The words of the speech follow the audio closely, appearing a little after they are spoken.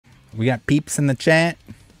We got peeps in the chat.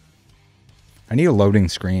 I need a loading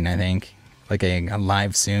screen, I think. Like a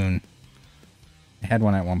live soon. I had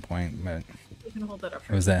one at one point, but You can hold it up.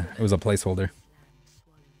 it was a placeholder.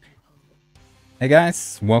 Hey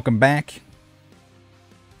guys, welcome back.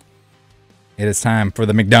 It is time for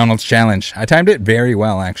the McDonald's challenge. I timed it very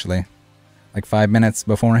well, actually. Like 5 minutes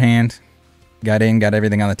beforehand. Got in, got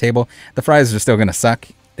everything on the table. The fries are still gonna suck.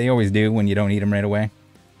 They always do when you don't eat them right away.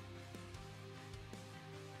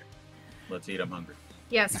 Let's eat. I'm hungry.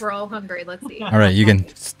 Yes, we're all hungry. Let's eat. All right, you can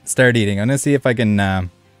start eating. I'm gonna see if I can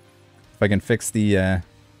fix the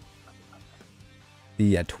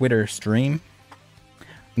Twitter stream.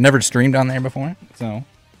 Never streamed on there before, so.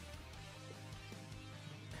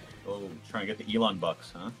 Oh, trying to get the Elon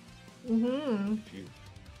bucks, huh? Mm-hmm. Jeez.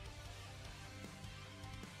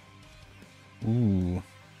 Ooh.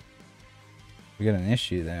 We got an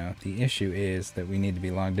issue though. The issue is that we need to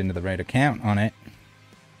be logged into the right account on it.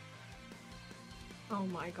 Oh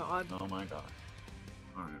my god. Oh my god.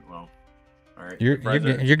 All right. Well. All right. You're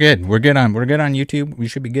good. We're good on YouTube. We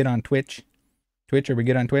should be good on Twitch. Twitch, are we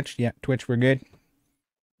good on Twitch? Yeah, Twitch, we're good.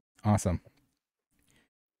 Awesome.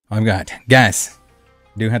 I've got, guys,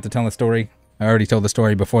 do have to tell a story. I already told the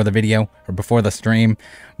story before the video or before the stream,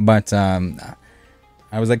 but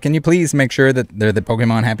I was like, can you please make sure that they're the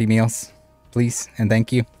Pokemon Happy Meals, please, and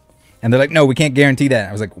thank you. And they're like, no, we can't guarantee that.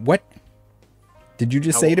 I was like, what did you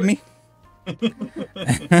just say to me?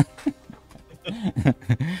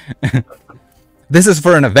 This is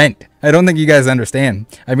for an event. I don't think you guys understand.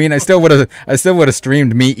 I mean, I still would have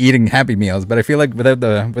streamed me eating Happy Meals, but I feel like without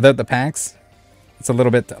the packs, it's a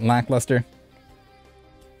little bit lackluster.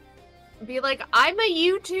 Be like, I'm a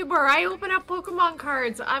YouTuber. I open up Pokemon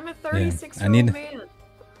cards. I'm a 36-year-old man.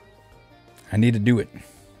 I need to do it.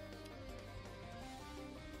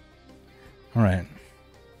 All right.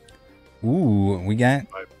 Ooh,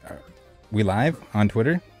 we live on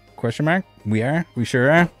Twitter? Question mark? We are? We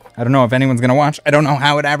sure are? I don't know if anyone's gonna watch. I don't know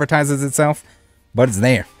how it advertises itself, but it's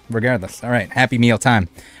there regardless. All right, Happy Meal time.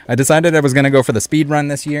 I decided I was gonna go for the speed run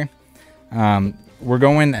this year. We're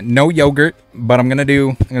going no yogurt, but I'm gonna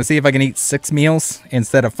see if I can eat 6 meals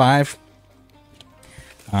instead of 5.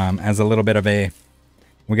 As a little bit of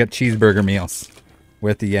we got cheeseburger meals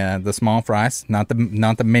with the small fries, not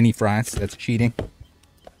the mini fries. That's cheating.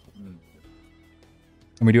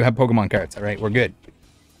 And we do have Pokemon cards. All right, we're good.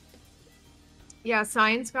 Yeah,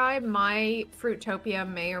 Science Guy, my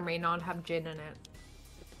Fruitopia may or may not have gin in it.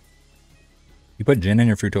 You put gin in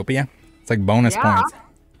your Fruitopia? It's like bonus points.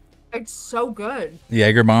 It's so good.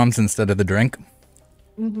 Jaeger bombs instead of the drink.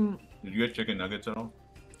 Mm-hmm. Did you get chicken nuggets at all?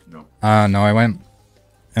 No. No, I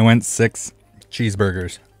went 6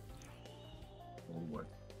 cheeseburgers. Oh boy.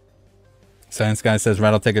 Science Guy says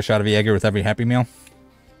Rattle take a shot of Jaeger with every Happy Meal.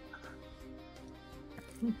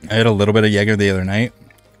 I had a little bit of Jaeger the other night.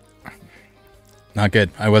 Not good.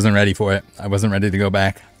 I wasn't ready for it. I wasn't ready to go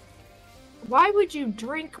back. Why would you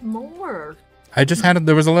drink more? I just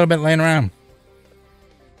there was a little bit laying around.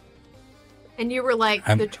 And you were like,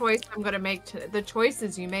 the choice I'm going to make, the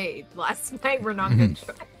choices you made last night were not good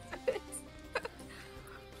choices.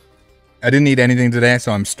 I didn't eat anything today,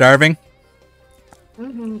 so I'm starving.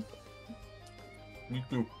 Mm-hmm. Me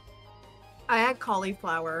too. I had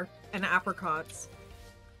cauliflower and apricots.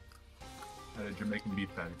 I had a Jamaican beef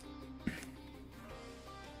patty.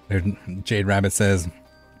 Jade Rabbit says,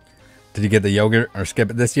 did you get the yogurt or skip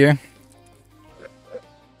it this year?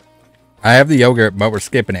 I have the yogurt, but we're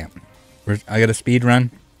skipping it. I got a speed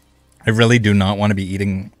run. I really do not want to be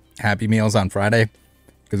eating Happy Meals on Friday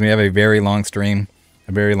because we have a very long stream,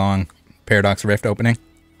 a very long Paradox Rift opening.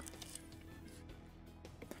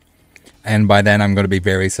 And by then, I'm going to be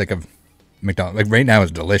very sick of McDonald's. Like right now,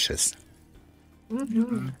 it's delicious.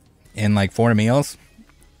 Mm-hmm. In like 4 meals,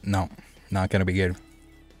 no, not going to be good.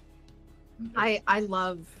 I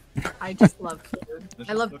just love food.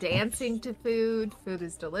 I love dancing to food. Food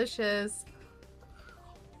is delicious.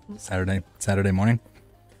 Saturday morning.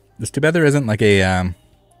 It's too bad there isn't like a, I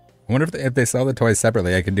wonder if they sell the toys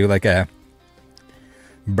separately. I could do like a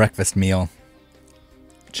breakfast meal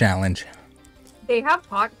challenge. They have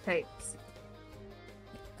hot cakes.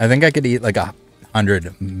 I think I could eat like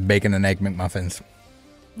 100 bacon and egg McMuffins.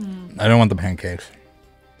 I don't want the pancakes.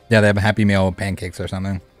 Yeah, they have a Happy Meal pancakes or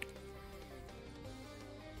something.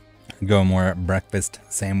 Go more breakfast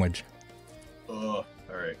sandwich. Oh, all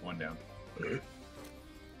right, one down.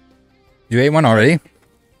 You ate one already?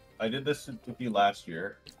 I did this with you last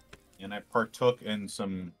year, and I partook in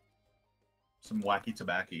some wacky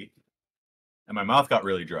tobacco, and my mouth got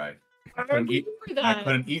really dry. I couldn't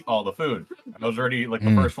eat all the food. I was already like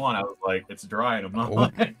the first one. I was like, it's dry, and I'm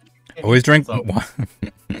not. Always drink. So,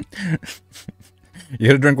 You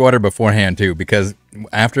gotta drink water beforehand too, because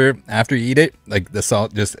after you eat it, like the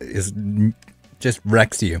salt just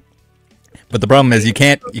wrecks you. But the problem is you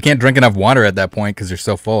can't drink enough water at that point because you're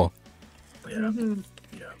so full. Yeah. Mhm.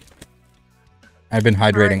 Yeah. I've been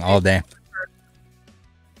hydrating all day.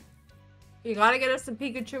 You gotta get us a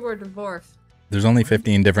Pikachu or divorce. There's only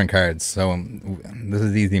 15 different cards, so this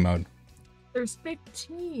is easy mode. There's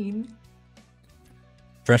 15.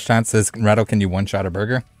 Fresh Shot says, Rattle, can you one-shot a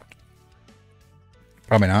burger?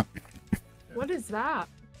 Probably not. What is that?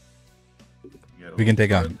 We can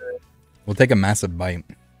take we'll take a massive bite.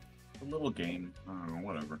 A little game. I don't know,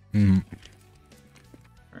 whatever. Mm.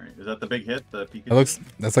 All right. Is that the big hit? The Pikachu?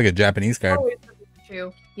 That's like a Japanese card. Oh, it's a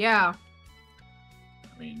Pikachu. Yeah.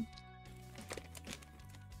 I mean,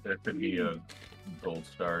 that could be a gold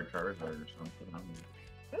star Charizard or something. I don't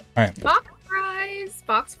know. All right. Box fries.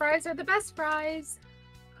 Box fries are the best fries.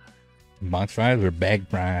 Box fries or bag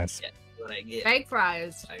fries? Yeah, what I get. Bag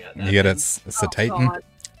fries. I got that. You get a Titan. God.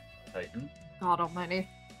 Titan. God almighty.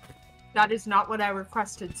 That is not what I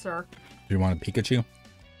requested, sir. Do you want a Pikachu?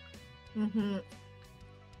 Mm-hmm.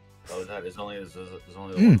 Oh, is only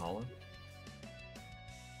the one hollow?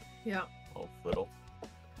 Yeah. Oh, little.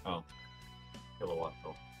 Oh. Kilowatt.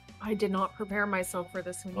 Oh. I did not prepare myself for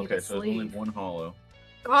this. We need Okay, a so there's only sleeve. one hollow.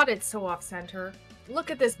 God, it's so off center.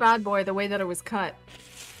 Look at this bad boy, the way that it was cut.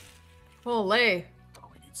 Holy. Oh,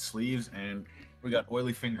 we need sleeves and we got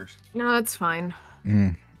oily fingers. No, it's fine.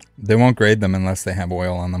 Mm. They won't grade them unless they have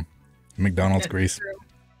oil on them. McDonald's grease. True.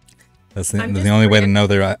 That's I'm the just only way to forgetting- know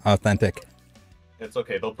they're authentic. It's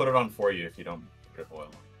okay. They'll put it on for you if you don't put oil on.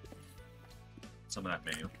 Some of that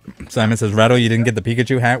mayo. Simon says, Rattle, you didn't get the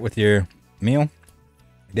Pikachu hat with your meal?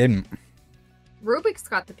 I didn't. Rubik's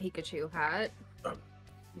got the Pikachu hat.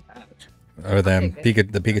 Or the Okay,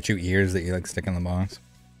 the Pikachu ears that you like stick in the box.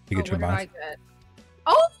 Oh, what Pikachu did I box. get?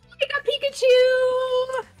 Oh, I got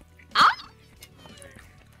Pikachu! Ah!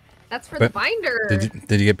 That's for But the binder.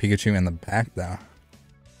 Did you get Pikachu in the pack though?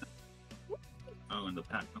 Oh, in the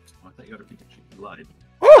pack. Oh, I thought you got a Pikachu. You lied.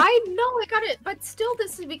 I know I got it, but still,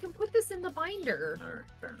 we can put this in the binder. All right,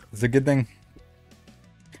 fair enough. It's a good thing.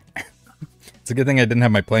 It's a good thing I didn't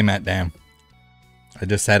have my playmat down. I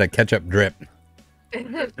just had a ketchup drip.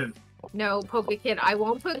 No, Pokekid, I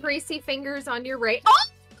won't put greasy fingers on your right. Oh,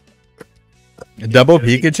 A double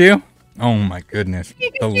Pikachu? Oh my goodness.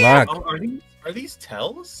 The luck. Oh, are these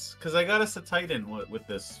tells? Because I got us a Titan with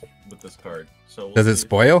this card. So we'll Does it see.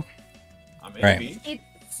 spoil? Maybe. it's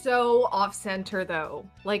so off center though.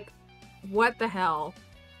 Like, what the hell?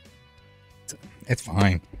 It's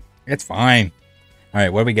fine. It's fine. All right,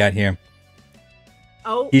 what do we got here?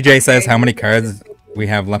 Oh, EJ says okay. how many cards we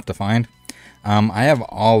have left to find. I have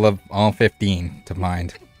all 15 to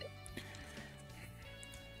find.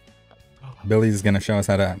 Billy's gonna show us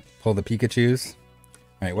how to pull the Pikachus.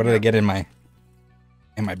 All right, what did I get in my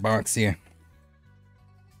box here?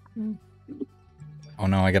 Oh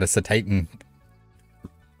no, I got a Titan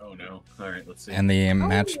Oh no. All right, let's see. and the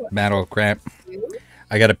match battle crap.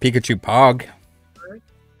 I got a Pikachu Pog.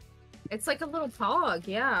 It's like a little pog,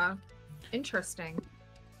 yeah. Interesting.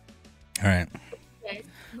 All right. Okay.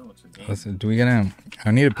 No, it's a game. Listen, do we get a?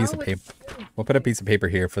 I need a piece of Oh, paper. it's- We'll put a piece of paper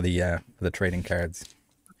here for the trading cards.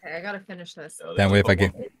 Okay, I gotta finish this. So That they way, if I put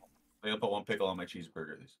get one- They'll put one pickle on my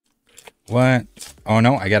cheeseburger. what? Oh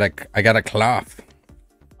no, I got a cloth.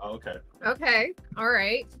 Oh, okay. Okay, all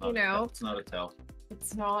right. Not You know, it's not a tell.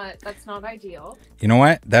 that's not ideal. You know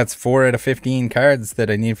what? That's 4 out of 15 cards that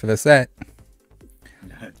I need for the set.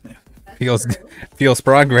 That's true. Feels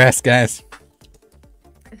progress, guys.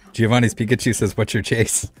 Giovanni's Pikachu says, "What's your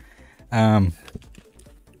chase?" I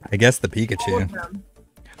guess the All of Pikachu. them.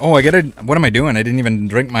 Oh, I gotta. What am I doing? I didn't even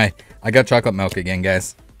drink my. I got chocolate milk again,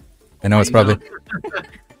 guys. I know it's probably.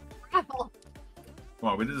 Well, Come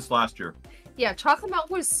on, we did this last year. yeah, chocolate milk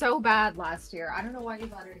was so bad last year. I don't know why you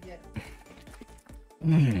let her get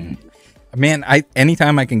it. Man,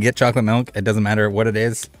 anytime I can get chocolate milk, it doesn't matter what it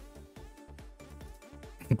is.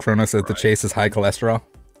 Chrono says the Right. chase is high cholesterol.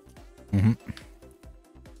 Yeah.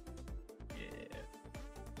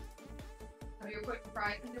 Are you putting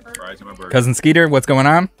fries in your burger? Fries in my burger. Cousin Skeeter, what's going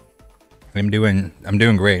on? I'm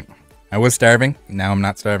doing great. I was starving. Now I'm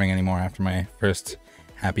not starving anymore after my first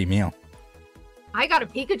happy meal. I got a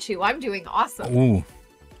Pikachu. I'm doing awesome. Ooh.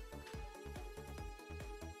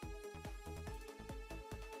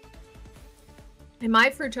 And my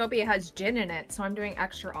Fruitopia has gin in it, so I'm doing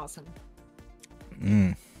extra awesome.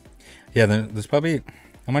 Mm. Yeah, there's probably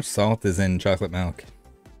how much salt is in chocolate milk?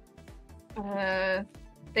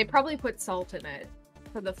 They probably put salt in it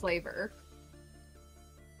for the flavor.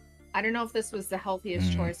 I don't know if this was the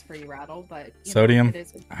healthiest choice for you, Rattle, but sodium, it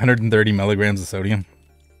is. 130 milligrams of sodium.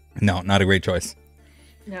 No, not a great choice.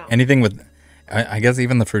 No. Anything with, I guess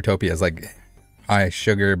even the Fruitopia is like high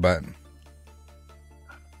sugar, but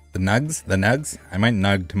the nugs, I might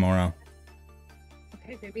nug tomorrow.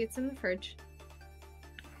 Okay, maybe it's in the fridge.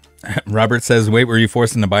 Robert says, wait, were you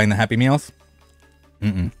forced into buying the Happy Meals?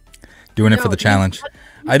 Mm-mm. Doing it for the challenge.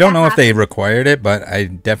 I don't know if they required it, but I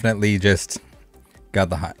definitely just got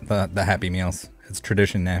the Happy Meals. It's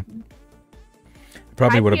tradition now.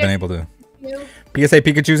 Probably would have been able to. PSA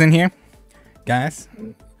Pikachu's in here, guys.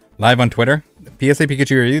 Live on Twitter. PSA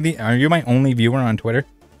Pikachu, are you my only viewer on Twitter?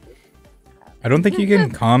 I don't think you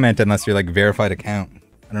can comment unless you're like verified account.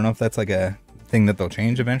 I don't know if that's like a thing that they'll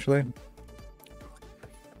change eventually.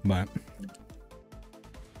 But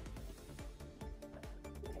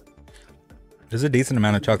there's a decent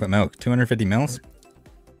amount of chocolate milk. 250 mils.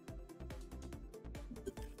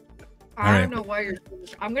 I don't know why you're.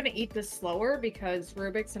 I'm gonna eat this slower because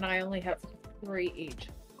Rubik's and I only have 3 each.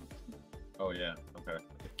 Oh yeah. Okay.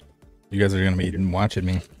 You guys are gonna be watching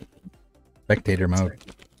me. Spectator mode.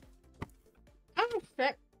 Oh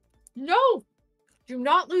shit! No, do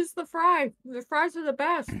not lose the fry. The fries are the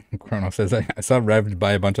best. Chrono says I saw Rev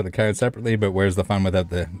buy a bunch of the cards separately, but where's the fun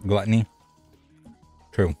without the gluttony?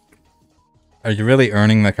 True. Are you really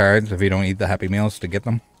earning the cards if you don't eat the Happy Meals to get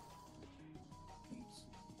them?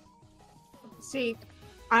 See,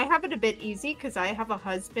 I have it a bit easy because I have a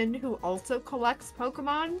husband who also collects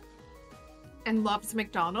Pokemon and loves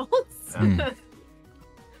McDonald's.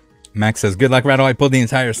 Max says, good luck, Rattle. I pulled the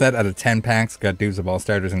entire set out of 10 packs. Got dues of all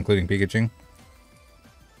starters, including Pikachu.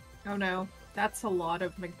 Oh no, that's a lot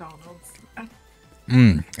of McDonald's.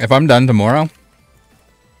 If I'm done tomorrow,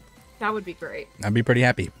 that would be great. I'd be pretty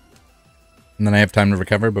happy. And then I have time to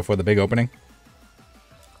recover before the big opening.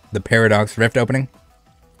 The Paradox Rift opening.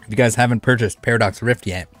 If you guys haven't purchased Paradox Rift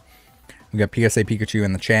yet, we got PSA Pikachu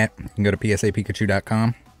in the chat. You can go to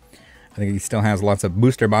psapikachu.com. I think he still has lots of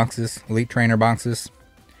booster boxes, elite trainer boxes,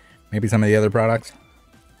 maybe some of the other products.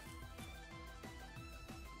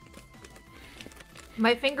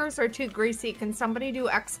 My fingers are too greasy. Can somebody do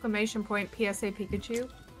exclamation point PSA Pikachu?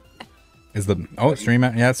 Is the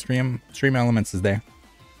stream elements is there.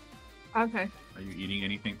 Okay. Are you eating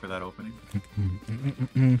anything for that opening?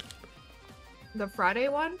 The Friday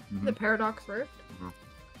one? The Paradox Rift?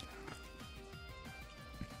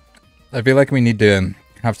 I feel like we need to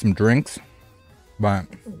have some drinks, but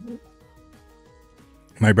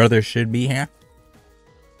my brother should be here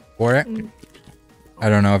for it. I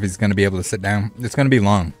don't know if he's going to be able to sit down. It's going to be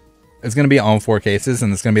long. It's going to be all 4 cases,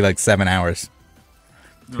 and it's going to be like 7 hours.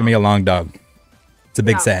 It's going to be a long dog. It's a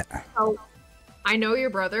big set. So, I know your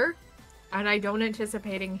brother, and I don't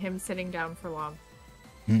anticipating him sitting down for long.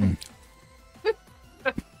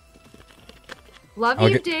 Love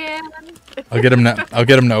you, Dan. I'll get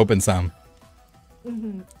him to open some.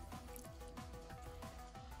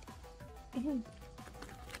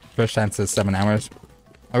 First chance is 7 hours.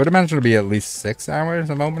 I would imagine it'll be at least 6 hours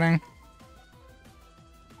of opening.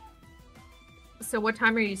 So what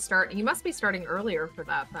time are you starting? You must be starting earlier for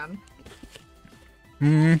that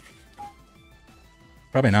then.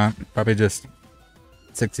 Probably not. Probably just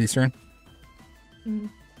 6 Eastern.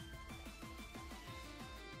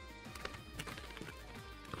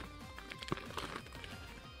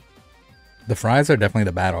 The fries are definitely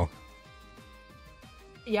the battle.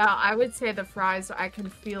 Yeah, I would say the fries. I can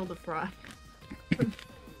feel the fry.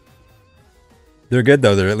 They're good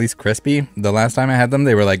though. They're at least crispy. The last time I had them,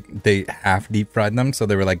 they were like, they half deep fried them, so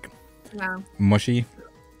they were like mushy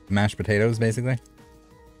mashed potatoes, basically.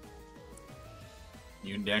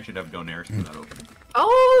 You and Dan should have donaires for that opening.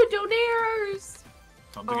 Oh, donaires!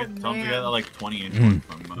 Tell them to get like 20-inch one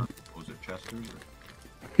from, was it Chester's?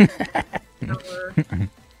 Or...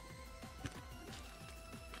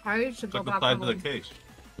 I should go back to the case.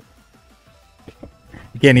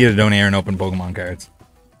 You can't eat a donaire and open Pokemon cards.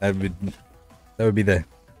 That would be the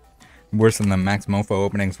worse than the Max Mofo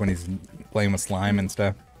openings when he's playing with slime and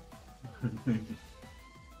stuff. All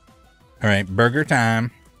right, burger time.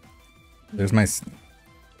 There's my.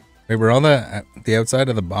 Wait, were all the outside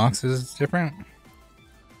of the boxes different?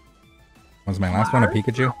 Was my last one a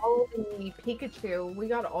Pikachu? All the Pikachu. We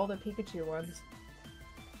got all the Pikachu ones.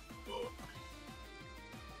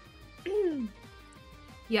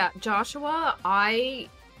 Yeah, Joshua, I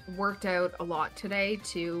worked out a lot today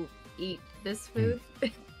to eat this food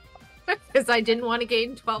because I didn't want to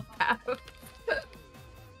gain 12 pounds.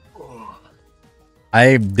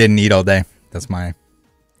 I didn't eat all day. That's my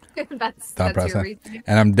that's thought your process. reason.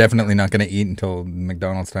 And I'm definitely not going to eat until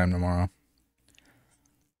McDonald's time tomorrow.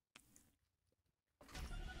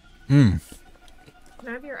 Hmm. Can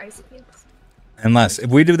I have your ice cubes? Unless, if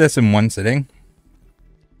we do this in one sitting,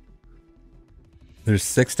 there's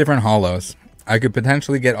 6 different hollows. I could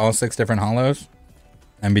potentially get all 6 different hollows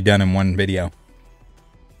and be done in one video.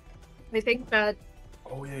 I think that...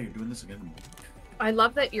 Oh yeah, you're doing this again. I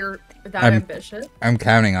love that you're that ambitious. I'm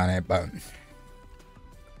counting on it, but...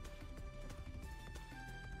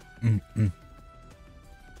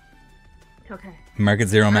 Okay. Market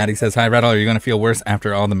Zero Maddie says, hi, Rattle, are you going to feel worse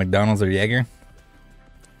after all the McDonald's or Jaeger?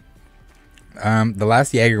 The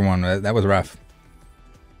last Jaeger one, that was rough.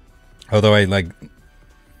 Although I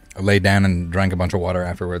laid down and drank a bunch of water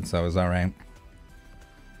afterwards, so it was alright.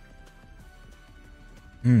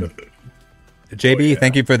 JB,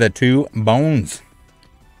 thank you for the 2 bones.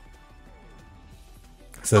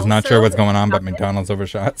 Says, not sure what's going on, but McDonald's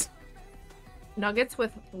overshots. Nuggets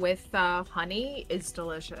with honey is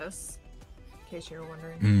delicious. In case you're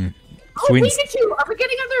wondering. Oh, Sweet. Pikachu! Are we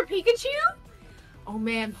getting another Pikachu? Oh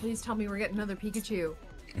man, please tell me we're getting another Pikachu.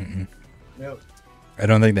 Nope. I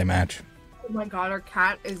don't think they match. Oh my god, our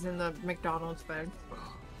cat is in the McDonald's bag.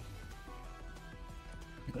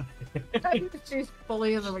 She's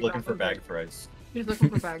fully in the McDonald's Looking for bag fries. She's looking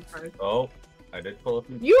for bag fries. Oh, I did pull up.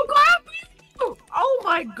 You got me! Oh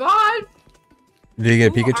my god! Did you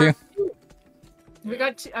get a Pikachu? We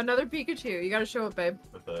got another Pikachu. You gotta show it, babe.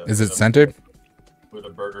 Is it centered? With a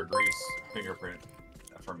burger grease fingerprint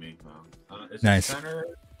for me. Is Nice. It center?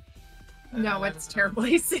 No, it's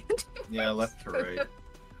terribly centered. Yeah, left to right.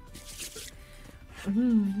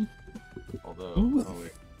 Although, oh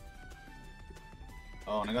wait.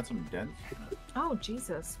 Oh, and I got some dents. Oh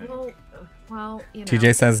Jesus. Well, you know.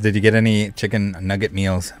 TJ says, did you get any chicken nugget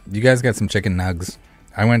meals? You guys got some chicken nugs.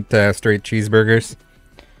 I went straight cheeseburgers.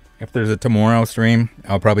 If there's a tomorrow stream,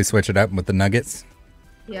 I'll probably switch it up with the nuggets.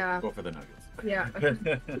 Yeah. Go for the nuggets. Yeah.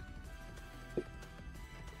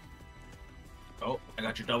 Oh, I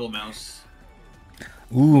got your double mouse.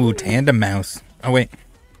 Ooh, tandem mouse. Oh, wait.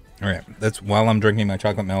 All right. That's while I'm drinking my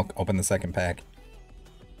chocolate milk, open the second pack.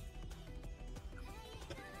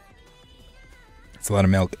 It's a lot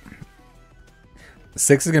of milk.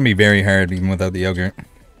 6 is going to be very hard even without the yogurt.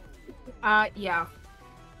 Yeah.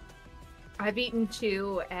 I've eaten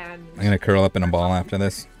 2 and... I'm going to curl up in a ball after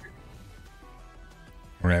this.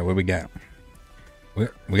 All right, what we got?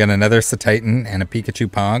 We got another Satitan and a Pikachu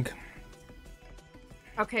Pog.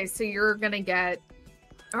 Okay, so you're going to get...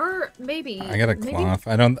 Or maybe... I got a cloth.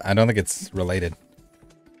 I don't think it's related.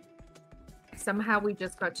 Somehow we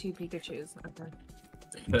just got 2 Pikachus.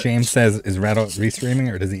 Okay. James says, is Rattle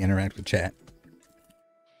restreaming or does he interact with chat?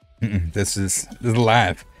 This is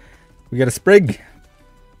live. We got a Sprig.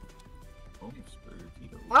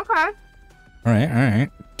 Okay. All right.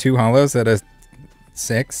 2 hollows at a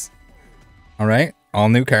 6. All right, all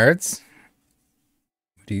new cards.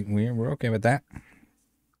 We're okay with that.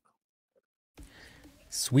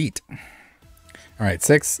 Sweet. All right,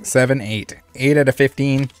 6, 7, 8. 8 out of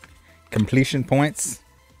 15 completion points.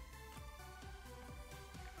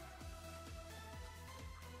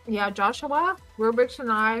 Yeah, Joshua, Rubik's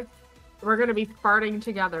and I, we're going to be farting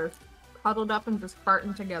together. Cuddled up and just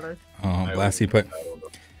farting together. Oh, Blasty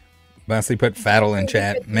put Faddle in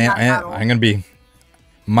chat. Man, I'm gonna be.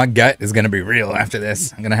 My gut is gonna be real after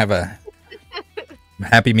this. I'm gonna have a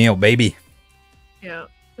Happy Meal, baby. Yeah.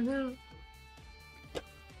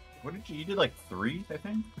 What did you did like 3, I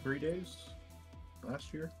think? 3 days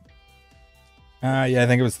last year? Yeah, I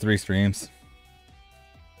think it was 3 streams.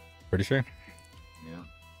 Pretty sure. Yeah.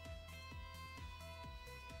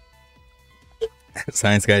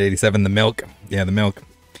 Science Guide 87, the milk. Yeah, the milk.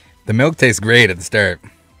 The milk tastes great at the start.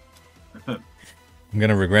 I'm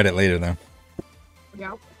gonna regret it later though.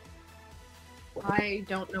 Yep. I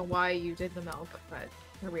don't know why you did the milk, but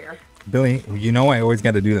here we are. Billy, you know I always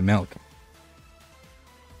gotta do the milk.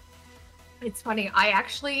 It's funny. I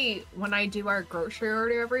actually, when I do our grocery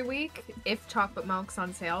order every week, if chocolate milk's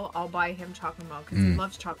on sale, I'll buy him chocolate milk because he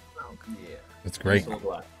loves chocolate milk. Yeah. It's great. So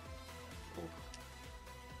glad.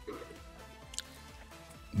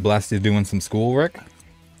 Blasty's doing some schoolwork.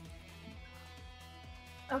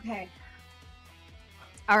 Okay.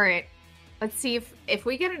 All right. Let's see if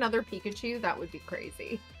we get another Pikachu, that would be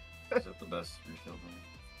crazy. Is that the best resale value?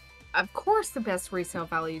 Of course the best resale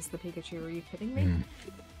value is the Pikachu. Are you kidding me?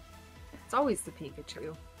 It's always the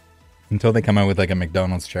Pikachu. Until they come out with like a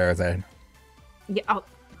McDonald's Charizard. Yeah.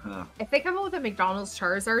 Oh, if they come out with a McDonald's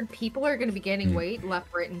Charizard, people are going to be gaining weight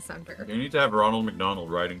left, right, and center. You need to have Ronald McDonald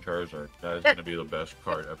riding Charizard. That is going to be the best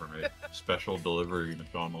card ever made. Special delivery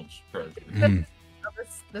McDonald's Charizard.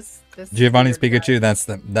 This Giovanni's Pikachu, that's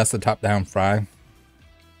the top-down fry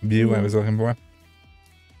view I was looking for.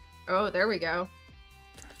 Oh, there we go.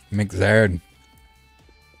 McZard.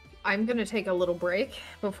 I'm gonna take a little break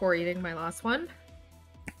before eating my last one.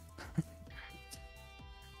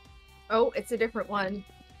 Oh, it's a different one.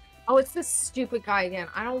 Oh, it's this stupid guy again.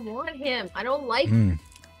 I don't want him. I don't like him.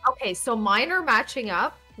 Okay, so mine are matching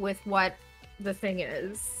up with what the thing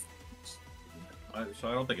is. So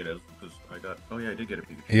I don't think it is because I got. Oh yeah, I did get a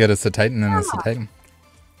Pikachu. You got a Titan and a Titan.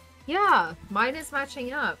 Yeah, mine is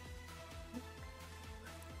matching up.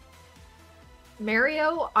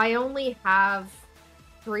 Mario, I only have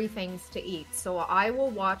 3 things to eat, so I will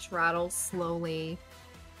watch Rattle slowly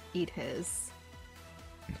eat his.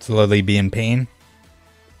 Slowly be in pain.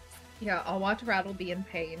 Yeah, I'll watch Rattle be in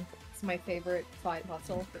pain. It's my favorite side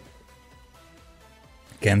hustle.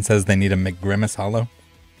 Ken says they need a McGrimace Hollow.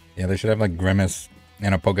 Yeah, they should have like Grimace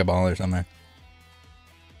and a Pokeball or something.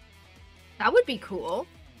 That would be cool.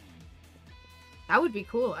 That would be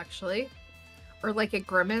cool, actually. Or like a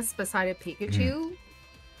Grimace beside a Pikachu.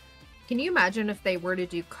 Can you imagine if they were to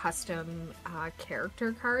do custom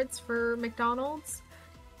character cards for McDonald's?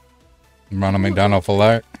 Ronald McDonald full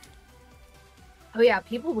art. Oh yeah,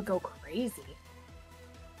 people would go crazy.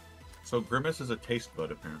 So Grimace is a taste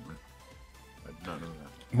bud, apparently. I did not know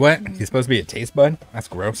that. What? He's supposed to be a taste bud? That's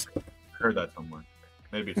gross. I heard that somewhere.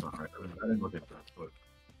 Maybe it's not right. I didn't look at that, but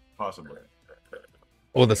possibly.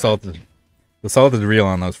 Oh, the salt is real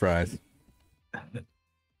on those fries.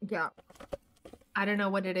 Yeah. I don't know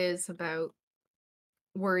what it is about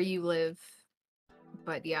where you live,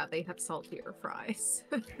 but yeah, they have saltier fries.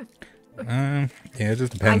 Yeah, it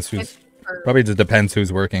just depends who's. Probably just depends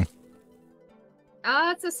who's working.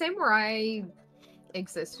 It's the same where I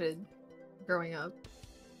existed growing up.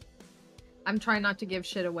 I'm trying not to give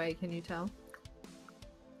shit away, can you tell?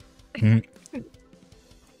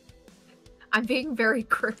 I'm being very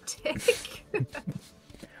cryptic.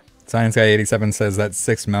 Science Guy 87 says that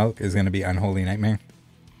 6 milk is going to be unholy nightmare.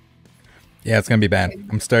 Yeah, it's going to be bad.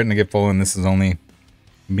 I'm starting to get full, and this is only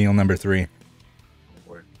meal number 3.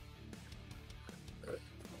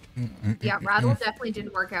 Yeah, Rattle definitely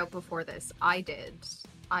didn't work out before this. I did.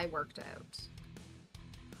 I worked out.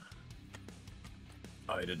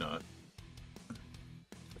 I did not.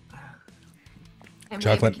 And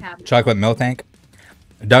chocolate milk tank.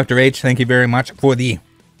 Dr. H, thank you very much for the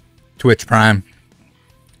Twitch Prime.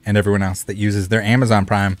 And everyone else that uses their Amazon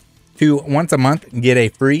Prime to once a month get a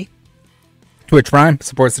free Twitch Prime.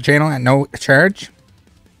 Supports the channel at no charge.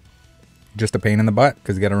 Just a pain in the butt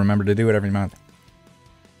because you got to remember to do it every month.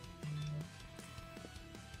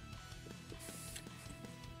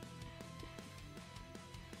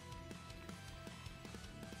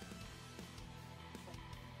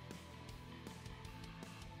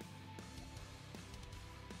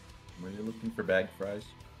 Were you looking for bag fries?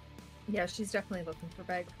 Yeah, she's definitely looking for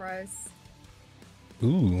bag fries.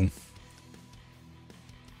 Ooh.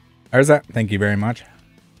 Arza, thank you very much.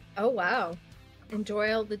 Oh, wow.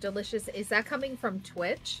 Enjoy all the delicious... Is that coming from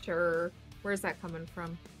Twitch, or where's that coming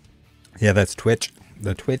from? Yeah, that's Twitch.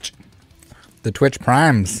 The Twitch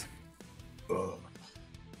Primes. Ugh.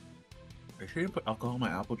 I should put alcohol in my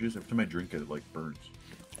apple juice. Every time I drink it, it like burns.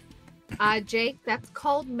 Jake, that's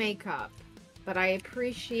called makeup. But I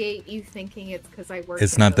appreciate you thinking it's because I work.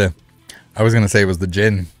 It's not the... I was going to say it was the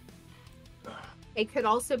gin. It could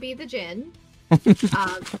also be the gin.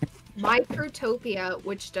 My Fruitopia,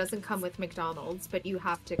 which doesn't come with McDonald's, but you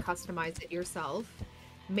have to customize it yourself,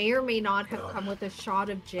 may or may not have come with a shot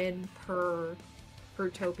of gin per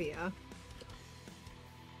Fruitopia.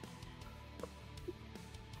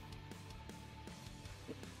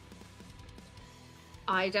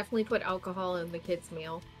 I definitely put alcohol in the kids'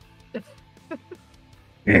 meal.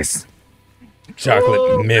 Yes.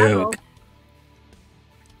 Chocolate milk.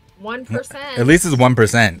 1%. At least it's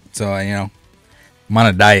 1%. So, you know, I'm on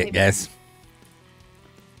a diet, guys.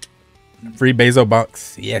 Free Basil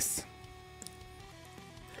box. Yes.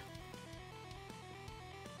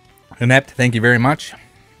 Inept, thank you very much.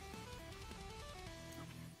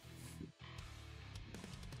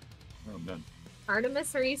 Oh, I'm done.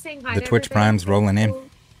 Artemis, are you saying hi? The Twitch Prime's rolling in.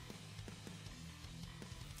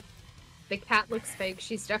 The cat looks fake.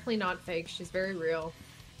 She's definitely not fake. She's very real.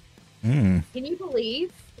 Mm. Can you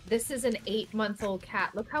believe this is an 8-month-old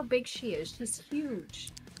cat? Look how big she is. She's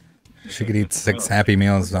huge. She could eat 6 Happy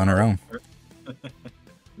Meals on her own.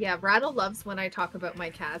 Yeah, Rattle loves when I talk about my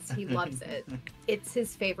cats. He loves it. It's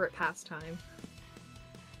his favorite pastime.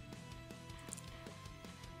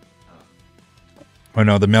 Oh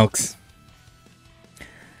no, the milks.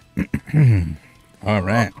 All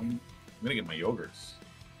right. I'm gonna get my yogurts.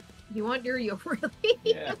 You want your yogurt? Really?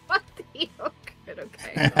 Yeah. You want the yogurt?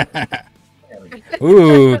 Okay.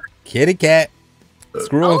 Ooh, kitty cat.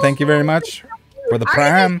 Squirrel, thank you very much. For the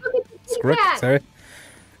prime. Script, sorry.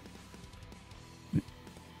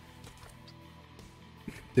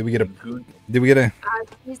 Did we get a?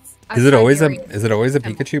 Is it always a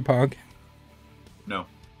Pikachu Pog? No.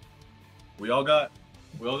 We all got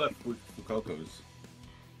Fukokos.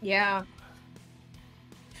 Yeah.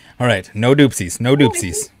 All right, no doopsies, no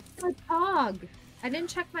doopsies. My Pog. I didn't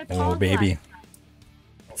check my Pog. Oh baby.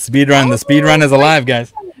 Speed run. The speed run is alive,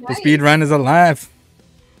 guys. The speed run is alive.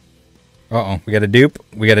 Uh-oh, we got a dupe,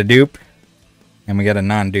 and we got a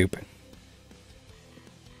non-dupe.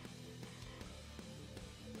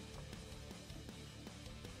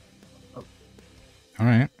 All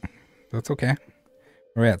right, that's okay.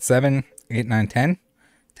 We're at 7, 8, 9, 10.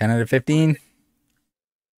 10 out of 15.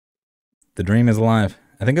 The dream is alive.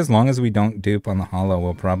 I think as long as we don't dupe on the holo,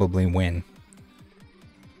 we'll probably win.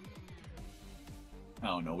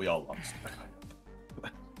 Oh no, we all lost.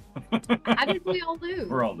 How did we all lose?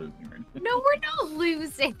 We're all losing right now. No, we're not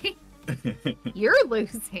losing. You're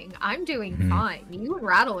losing. I'm doing fine. You and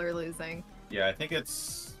Rattle are losing. Yeah, I think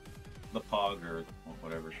it's the Pog or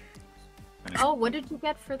whatever. Oh, what did you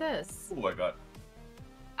get for this? Oh, I got.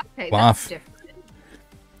 Okay, Waff. that's different.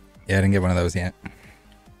 Yeah, I didn't get one of those yet.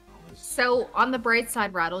 So, on the bright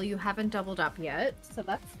side, Rattle, you haven't doubled up yet, so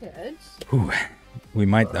that's good. Ooh, we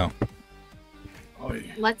might though. Oh,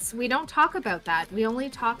 yeah. We don't talk about that. We only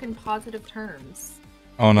talk in positive terms.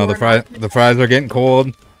 Oh no, the fries are getting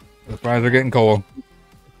cold. The fries are getting cold.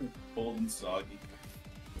 Cold and soggy.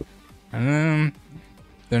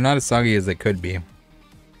 They're not as soggy as they could be.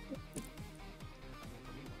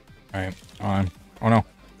 Alright, on. Oh no.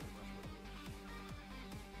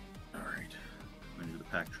 Alright. I'm gonna do the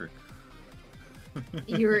pack trick.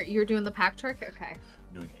 You're doing the pack trick? Okay.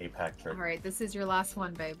 I'm doing a pack trick. Alright, this is your last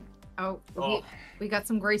one, babe. Oh. We got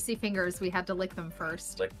some greasy fingers. We had to lick them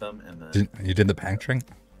first. Lick them and then... You did the pack trick?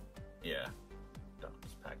 Yeah. Done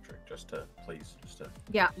this pack trick just to, please,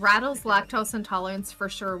 Yeah, Rattle's lactose intolerance for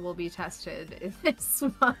sure will be tested in this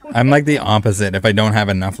one. I'm like the opposite. If I don't have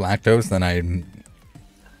enough lactose, then I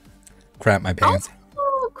crap my pants.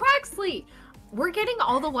 Oh, Quaxley! We're getting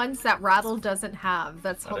all the ones that Rattle doesn't have.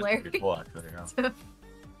 That's hilarious. And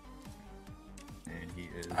he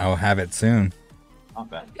is... I'll have it soon. Not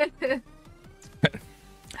bad.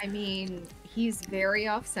 I mean, he's very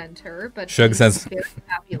off-center, but Shug he's says... very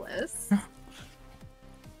fabulous.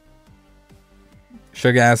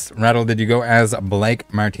 Shug asked, Rattle, did you go as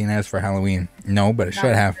Blake Martinez for Halloween? No, but I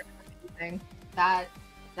should have.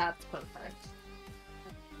 That's perfect.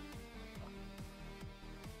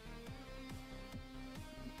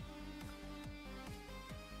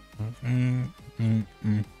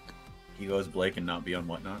 He goes Blake and not be on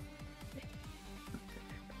Whatnot.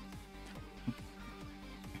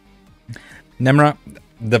 Nemra,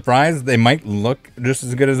 the fries, they might look just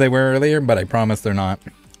as good as they were earlier, but I promise they're not.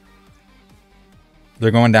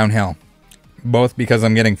 They're going downhill. Both because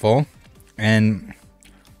I'm getting full and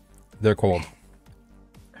they're cold.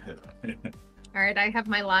 Alright, I have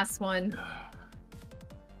my last one.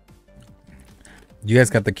 You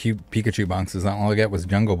guys got the cute Pikachu boxes. All I got was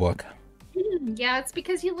Jungle Book. Yeah, it's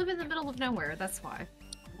because you live in the middle of nowhere. That's why.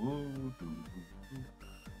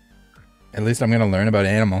 At least I'm going to learn about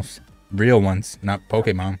animals. Real ones, not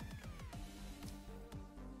Pokemon.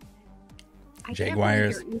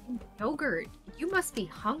 Jaguars. You're eating yogurt. You must be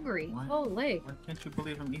hungry. Why? Holy. Why can't you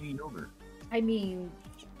believe I'm eating yogurt? I mean,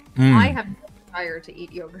 I have no desire to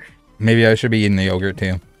eat yogurt. Maybe I should be eating the yogurt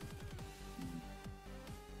too.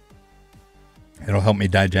 It'll help me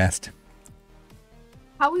digest.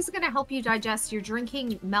 How is it going to help you digest? You're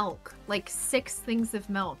drinking milk, like 6 things of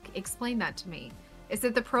milk. Explain that to me. Is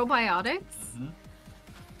it the probiotics?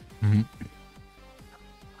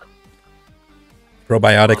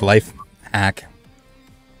 Probiotic life hack.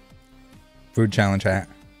 Food challenge hat.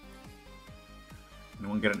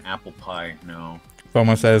 Anyone get an apple pie? No.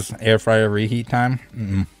 FOMO says air fryer reheat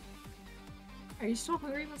time. Are you still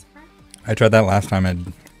hungry, Miss Frank? I tried that last time.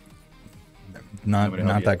 And not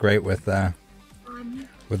that great with the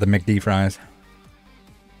McD fries.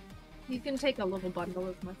 You can take a little bundle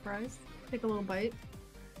of my fries. Take a little bite.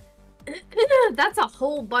 That's a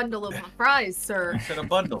whole bundle of my fries, sir. I said a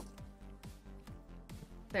bundle.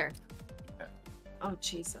 There. Oh,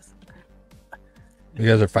 Jesus. Okay. You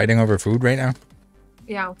guys are fighting over food right now?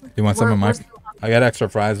 Yeah. You want some of mine? I got extra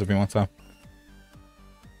fries if you want some.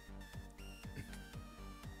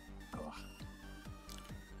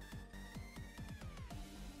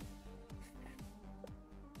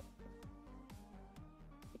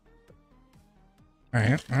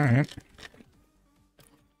 Alright.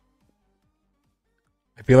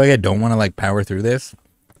 I feel like I don't want to like power through this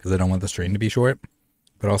because I don't want the stream to be short.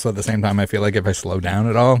 But also at the same time, I feel like if I slow down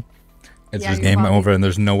at all, it's Yeah, just your game body- over, and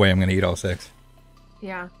there's no way I'm gonna eat all 6.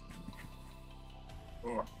 Yeah.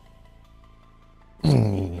 Ooh.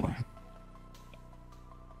 The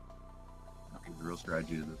real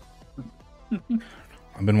strategy is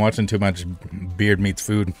I've been watching too much Beard Meets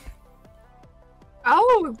Food.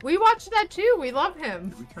 Oh, we watched that too. We love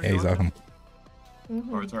him. Yeah, he's awesome.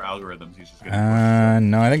 Or it's our algorithms. He's just getting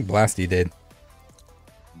No, I think Blasty did.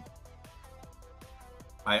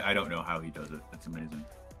 I don't know how he does it. It's amazing.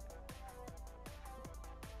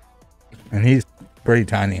 And he's pretty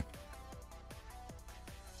tiny.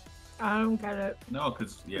 I don't get it. No,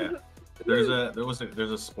 because there's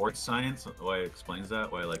a sports science why it explains that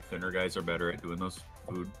why like thinner guys are better at doing those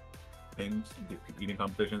food things, eating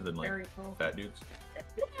competitions than like Very cool. fat dudes.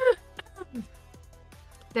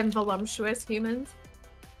 Them voluptuous humans.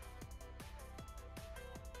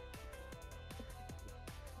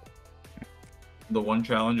 The one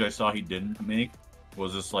challenge I saw he didn't make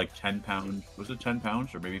was this like 10-pound. Was it 10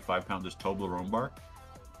 pounds or maybe 5 pounds? This Toblerone bar.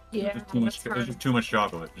 Yeah, It was that's just too much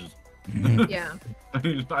chocolate. yeah.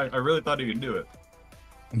 I really thought he could do it.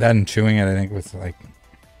 That and chewing it, I think, was like...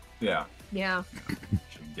 Yeah. Yeah.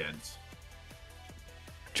 Dense.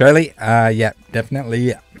 Charlie, yeah,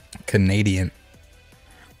 definitely Canadian.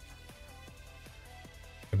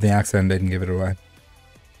 If the accent didn't give it away.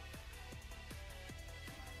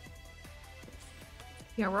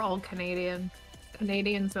 Yeah, we're all Canadian.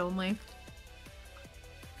 Canadians only.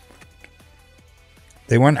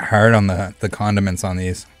 They went hard on the condiments on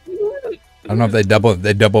these. I don't know if they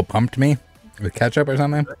double pumped me with ketchup or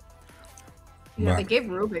something. Yeah, they But gave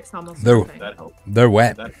Rubik's almost They're- nothing. That helps. they're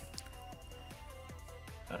wet. That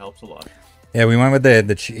helps a lot. Yeah, we went with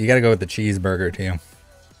the you gotta go with the cheeseburger too.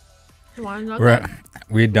 You want to know We're, that?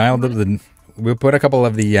 we dialed up we put a couple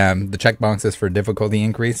of the check boxes for difficulty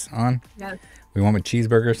increase on. Yes. We went with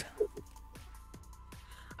cheeseburgers.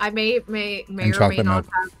 I may or may chocolate not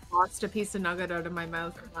milk. have lost a piece of nugget out of my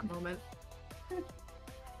mouth at that moment.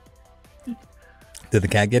 Did the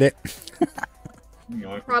cat get it? You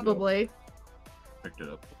know, I Probably. picked it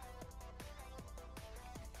up.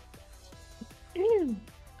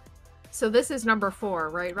 So this is number 4,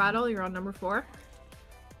 right, Rattle? You're on number 4?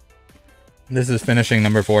 This is finishing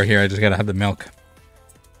number 4 here. I just gotta have the milk.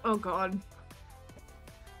 Oh, God.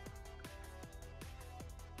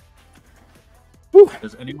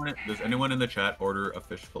 Does anyone in the chat order a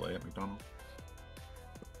fish fillet at McDonald's?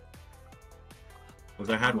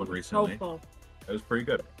 Because I had one recently. Hopeful. It was pretty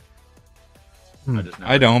good.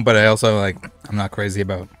 I don't, but I also I'm not crazy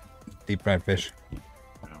about deep fried fish.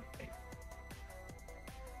 No.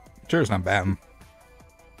 Sure, it's not bad.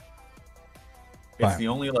 It's Fine. the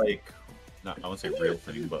only not I won't say real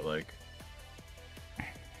thing, but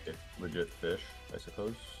it's legit fish, I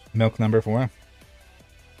suppose. Milk number 4.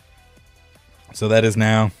 So that is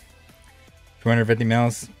now 250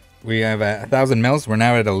 mils. We have 1,000 mils. We're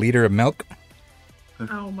now at a liter of milk.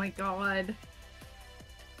 Oh, my God.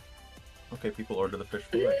 Okay, people order the fish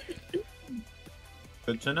fillet.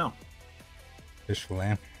 Good to know. Fish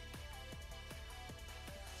fillet.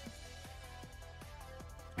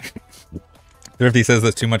 Thrifty says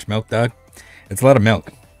that's too much milk, Doug. It's a lot of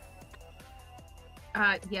milk.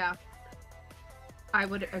 Yeah. I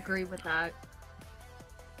would agree with that.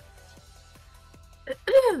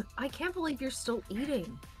 I can't believe you're still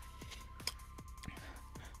eating.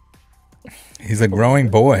 He's a growing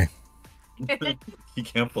boy. You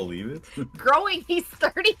can't believe it. Growing, he's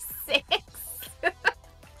 36.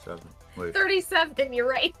 7. Wait, 37, you're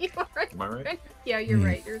right. You are. am I right? Yeah, you're Hmm.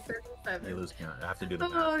 right. You're Hey, 37. Liz, I have to do the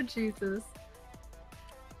math. Oh, Jesus.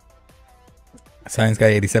 Science Guy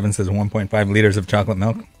 87 says 1.5 liters of chocolate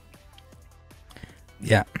milk.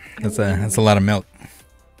 Yeah, that's a lot of milk.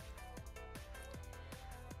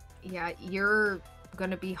 Yeah, you're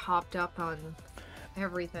gonna be hopped up on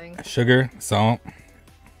everything. Sugar, salt,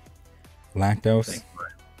 lactose. Thanks,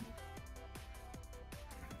 Brian.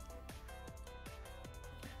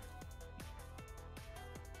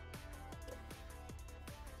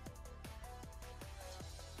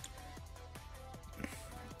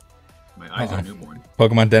 My eyes are newborn.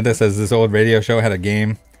 Pokemon Dentist says this old radio show had a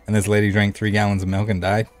game and this lady drank 3 gallons of milk and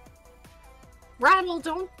died. Rattle,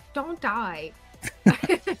 don't die.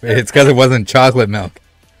 It's because it wasn't chocolate milk.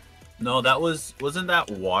 No, wasn't that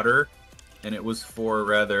water? And it was for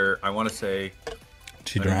rather, I want to say,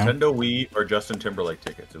 She a drowned. Nintendo Wii or Justin Timberlake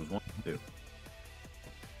tickets. It was one of the two.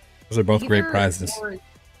 Those are both great Either prizes. or-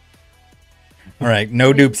 All right,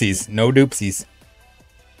 no doopsies. No doopsies.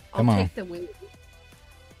 Come I'll on. take the wheat.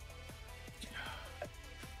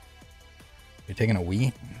 You're taking a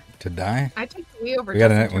wee to die? I take the wheat over. We got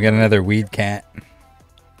Justin we got another weed cat.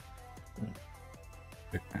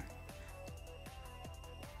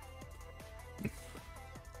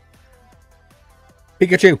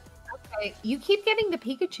 Pikachu. Okay, you keep getting the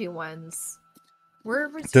Pikachu ones. Where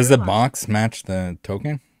was Does your the one? box match the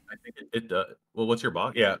token? I think it does. Well, what's your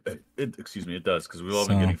box? Yeah, excuse me, it does because we've all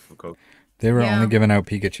been So- getting Fuko. They were Yeah. only giving out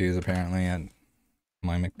Pikachus apparently at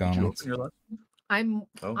my Did you McDonald's. open your last one? I'm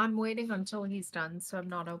Oh. waiting until he's done, so I'm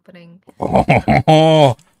not opening.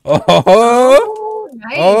 Oh,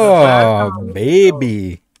 Nice. oh, Wow.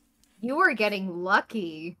 baby. You are getting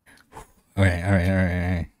lucky. Okay, all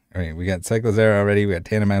right. We got Cyclozera already. We got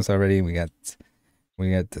Tandemaus already. We got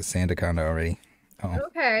the Sandaconda already. Oh,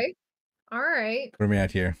 Okay. All right. what are we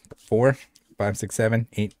at here? 4, 5, 6, 7,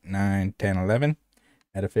 8, 9, 10, 11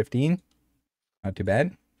 out of 15. Not too bad.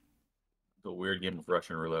 It's a weird game of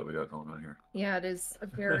Russian roulette we got going on here. Yeah, it is a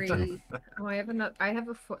very. Oh, I have another. I have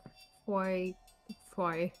a foy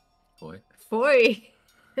Boy.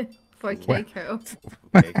 Keiko. Keiko?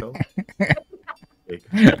 Keiko.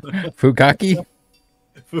 Fukaki.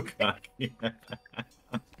 Fukaki.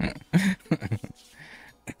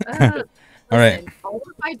 All right. Listen, all of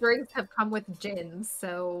my drinks have come with gins,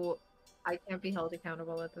 so I can't be held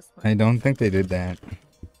accountable at this point. I don't think they did that.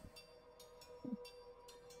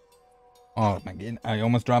 Oh my god! I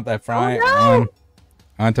almost dropped that fry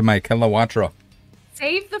onto my Kilowattra.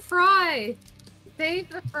 Save the fry. Save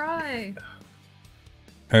the fry.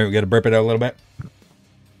 All right, we got to burp it out a little bit.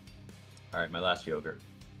 All right, my last yogurt.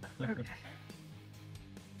 Okay.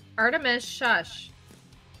 Artemis, shush.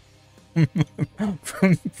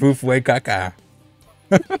 Fufue caca.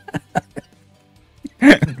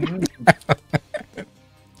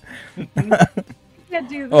 Can't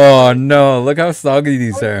do that. Oh no! Look how soggy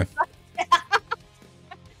these are.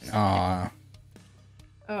 Aw.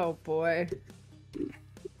 Oh boy.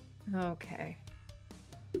 Okay.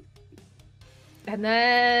 And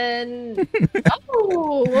then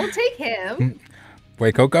oh, we'll take him.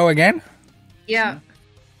 Wait, Coco again? Yeah.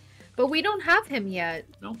 But we don't have him yet.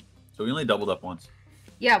 No, so we only doubled up once.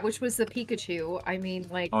 Yeah, which was the Pikachu. I mean,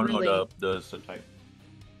 like, Oh really. no, the type.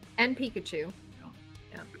 And Pikachu. Yeah.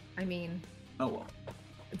 Yeah. I mean, Oh well.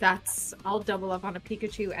 I'll double up on a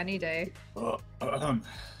Pikachu any day. All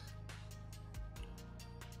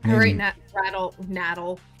right,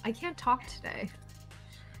 Nattle. I can't talk today.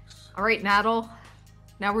 All right, Nattle.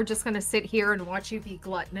 Now we're just gonna sit here and watch you be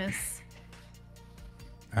gluttonous.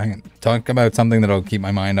 I can talk about something that'll keep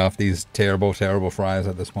my mind off these terrible, terrible fries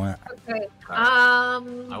at this point. Okay. I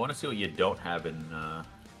want to see what you don't have in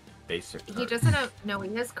basic. He doesn't have. No,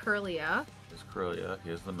 he has Curlia, He has Curlia. He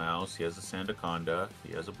has the mouse. He has the Sandaconda.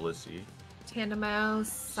 He has a Blissey. Tandemouse,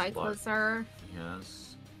 Cycloser. He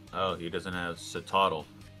has. Oh, he doesn't have Satotl.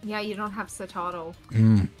 Yeah, you don't have Satotl.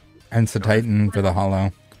 And Titan for the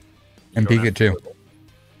hollow. And You don't have Pikachu. Flittle.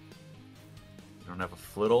 You don't have a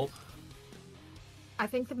Flittle. I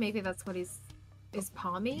think that maybe that's what is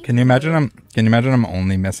Palmy. Can you imagine him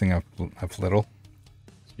only missing a Flittle?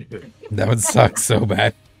 That would suck so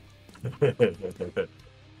bad.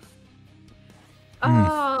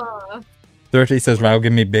 Oh. Thirsty says, "Wow,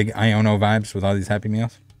 give me big Iono vibes with all these Happy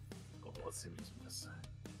Meals." Oh, let's see what he's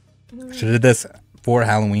missing. Should have did this for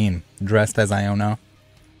Halloween, dressed as Iono.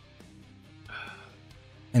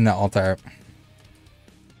 In the altar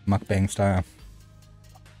mukbang style.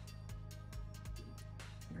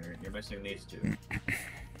 You're missing these two.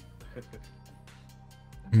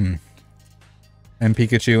 And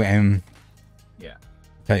Pikachu and Yeah,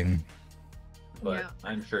 Titan. but Yeah.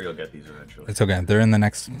 I'm sure you'll get these eventually. It's okay. They're in the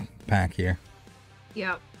next pack here.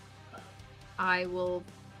 Yep. I will.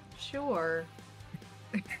 Sure.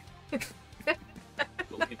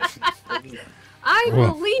 I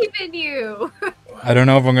Whoa. believe in you. I don't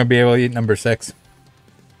know if I'm gonna be able to eat number 6.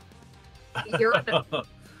 You're.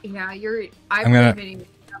 Yeah, you're. I I'm gonna- believe in you.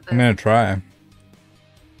 I'm gonna try.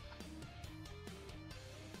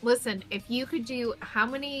 Listen, if you could do, how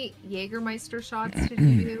many Jägermeister shots did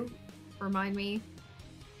you do? Remind me.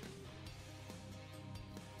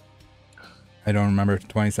 I don't remember,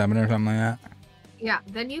 27 or something like that. Yeah,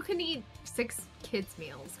 then you can eat 6 kids'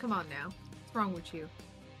 meals. Come on now. What's wrong with you?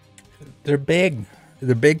 They're big.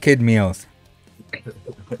 They're big kid meals.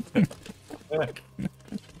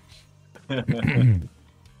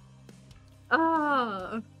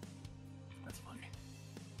 Oh. That's funny.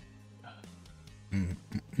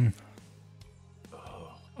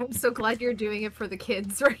 I'm so glad you're doing it for the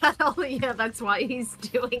kids, Rattle. Yeah, that's why he's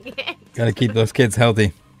doing it. Gotta keep those kids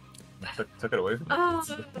healthy. Took it away from me. Oh.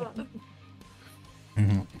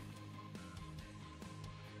 Mhm.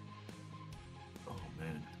 Oh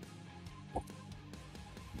man.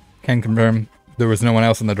 Can confirm there was no one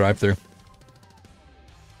else in the drive-thru.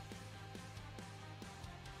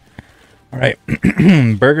 All right,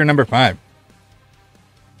 burger number 5.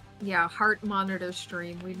 Yeah, heart monitor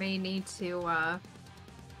stream. We may need to,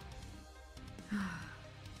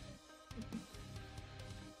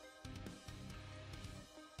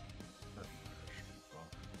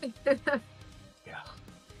 Yeah.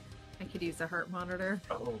 I could use a heart monitor.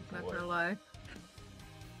 Oh Not boy. gonna lie.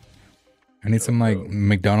 I need some like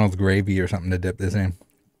McDonald's gravy or something to dip this in.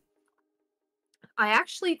 I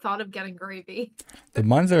actually thought of getting gravy. The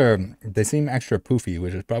buns they seem extra poofy,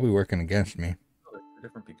 which is probably working against me. Oh, they're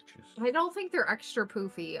different Pikachus. I don't think they're extra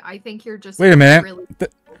poofy. I think you're just Wait a minute. really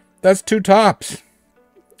That's 2 tops.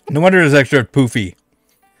 No wonder it's extra poofy.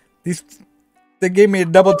 They gave me a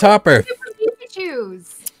double topper. different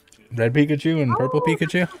Pikachus. Red Pikachu and purple Oh,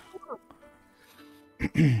 Pikachu.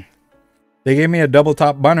 They gave me a double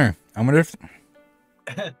top bunner. I wonder if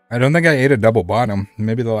I don't think I ate a double bottom.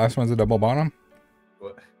 Maybe the last one's a double bottom.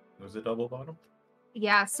 What was it? Double bottom?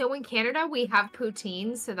 Yeah, so in Canada we have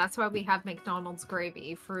poutine, so that's why we have McDonald's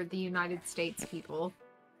gravy for the United States people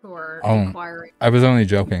who are inquiring. I was only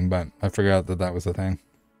joking, but I forgot that was the thing.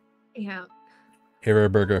 Yeah. Here, a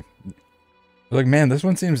burger. Like, man, this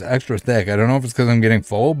one seems extra thick. I don't know if it's because I'm getting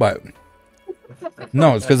full, but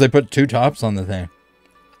no, it's because they put 2 tops on the thing.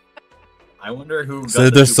 I wonder who. So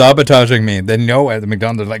they're sabotaging me. They know at the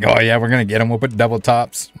McDonald's, like, oh yeah, we're gonna get him. We'll put double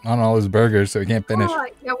tops on all his burgers so he can't finish. Oh,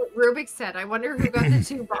 yeah, what Rubik said. I wonder who got the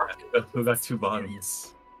 2 bottoms. Who got 2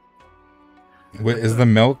 bottoms? Is the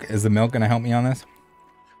milk gonna help me on this?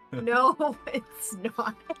 No, it's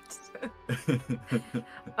not.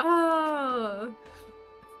 Oh.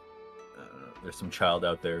 There's some child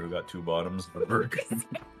out there who got 2 bottoms of a burger.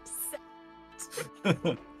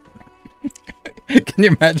 Can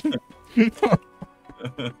you imagine? Mommy,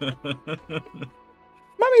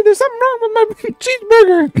 there's something wrong with my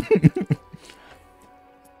cheeseburger.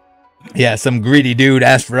 Yeah, some greedy dude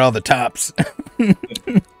asked for all the tops.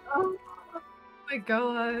 Oh my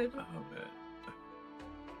god. Oh, man.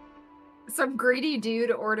 Some greedy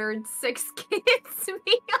dude ordered 6 kids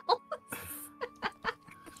meals.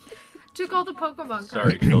 Took all the Pokemon cards.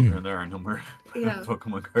 Sorry, children, there are no more Yeah.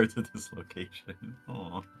 Pokemon cards at this location.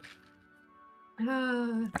 Aw.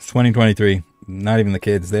 It's 2023. Not even the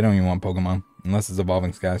kids. They don't even want Pokemon unless it's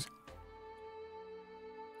Evolving Skies.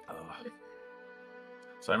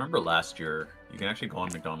 So I remember last year, you can actually go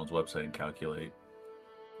on McDonald's website and calculate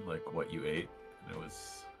like what you ate. And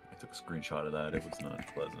I took a screenshot of that. It was not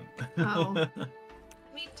pleasant. Oh.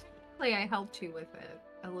 I mean, technically I helped you with it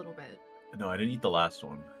a little bit. No, I didn't eat the last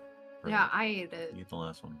one. Yeah, I ate it. You ate the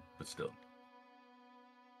last one, but still,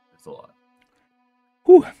 it's a lot.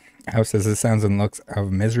 Whew. House says the sounds and looks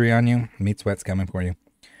of misery on you. Meat sweats coming for you.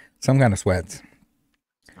 Some kind of sweats.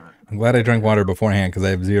 Right. I'm glad I drank water beforehand because I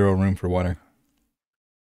have 0 room for water.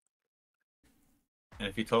 And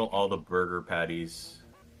if you total all the burger patties,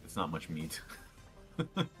 it's not much meat.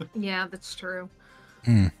 Yeah, that's true.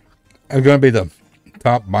 It's gonna be the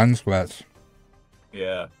top bun sweats.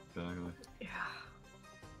 Yeah, exactly.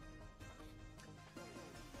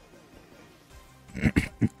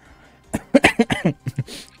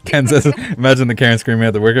 Ken says, imagine the Karen screaming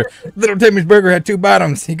at the worker. Little Timmy's burger had 2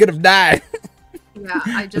 bottoms. He could have died. Yeah,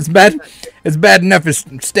 I just. It's bad. It's bad enough his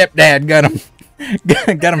stepdad got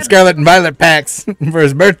him Scarlett and Violet packs for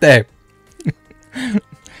his birthday.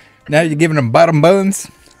 Now you're giving him bottom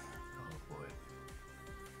buns. Oh boy.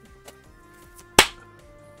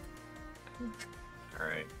 All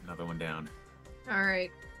right, another one down. All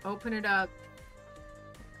right, open it up.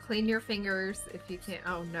 Clean your fingers if you can't.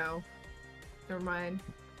 Oh no, never mind.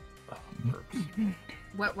 Oh, burps.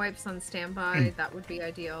 Wet wipes on standby. That would be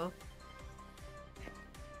ideal.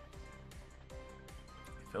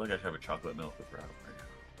 I feel like I should have a chocolate milk with Rattle right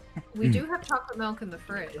now. We do have chocolate milk in the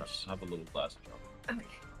fridge. Just have a little glass of chocolate. Okay.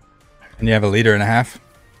 And you have 1.5 liters.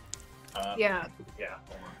 Yeah, Yeah.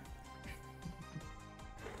 Hold on.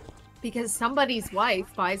 because somebody's wife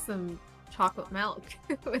buys them chocolate milk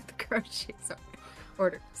with the grocery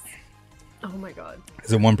orders. Oh my god.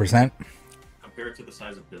 Is it 1%? Compare it to the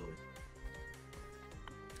size of Billy.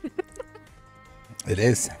 It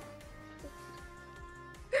is.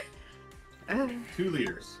 2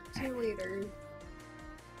 liters. 2 liters.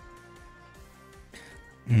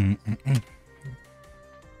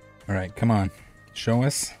 All right, come on. Show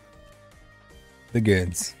us the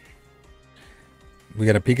goods. We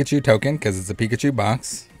got a Pikachu token because it's a Pikachu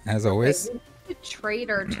box, as always. Okay, we need to trade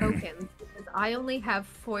our tokens because I only have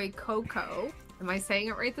Foy Coco. Am I saying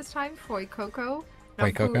it right this time? Foy Coco? No,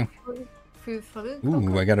 Foy Coco? Ooh,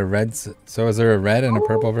 Ooh, I got a red. So is there a red and a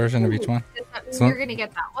purple version of each one? Does that mean So- you're gonna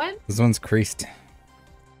get that one? This one's creased.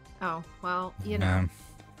 Oh, well, you know.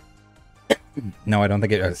 No, I don't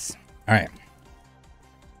think it is. All right.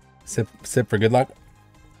 Sip for good luck.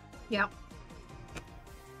 Yep.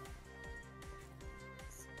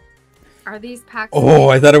 Are these packs? Oh,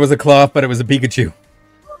 I thought it was a cloth, but it was a Pikachu.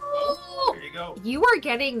 Oh, There you go. you are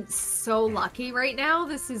getting so lucky right now.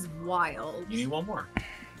 This is wild. You need one more.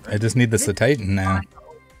 I just need the Titan now.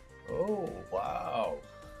 Oh, wow.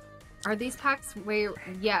 Are these packs where?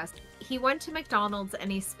 Yes. He went to McDonald's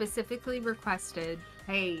and he specifically requested,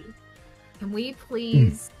 hey, can we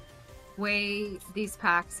please weigh these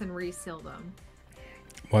packs and reseal them?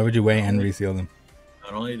 Why would you weigh and reseal them?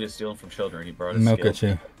 Not only did he steal them from children, he brought his Milk skills. at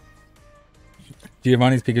you.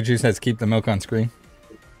 Giovanni's Pikachu says keep the milk on screen.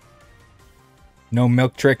 No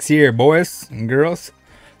milk tricks here, boys and girls.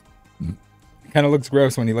 Kind of looks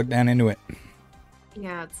gross when you look down into it.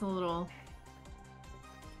 Yeah, it's a little.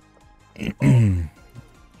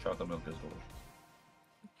 Chocolate milk is delicious.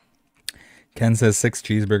 Ken says 6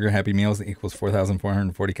 cheeseburger Happy Meals equals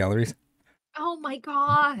 4,440 calories. Oh my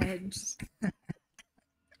god.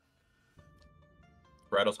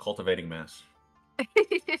 Rattle's cultivating mass.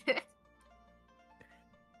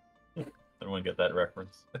 Anyone get that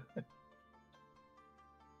reference?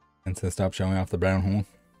 Ken says stop showing off the brown hole.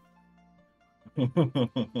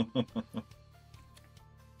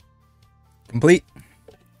 Complete.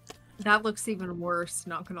 That looks even worse,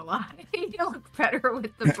 not gonna lie. You look better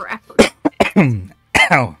with the brown.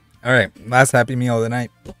 Ow. All right, last Happy Meal of the night.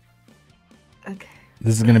 Okay.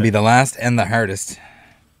 This is going to be the last and the hardest.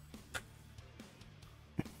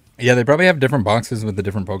 Yeah, they probably have different boxes with the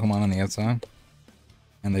different Pokemon on the outside.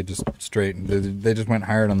 And they just they just went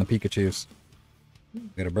hard on the Pikachus.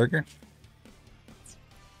 Got a burger?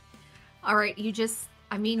 All right, you just,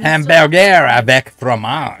 I mean... you Hamburger avec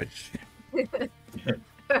fromage. We got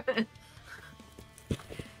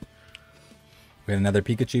another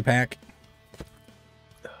Pikachu pack.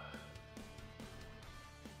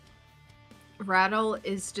 Rattle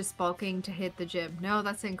is just bulking to hit the gym. No,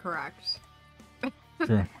 that's incorrect.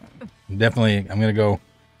 Sure. Definitely, I'm going to go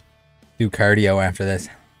do cardio after this.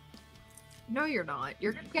 No, you're not.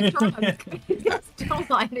 You're gonna get drunk. Don't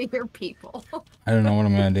lie to your people. I don't know what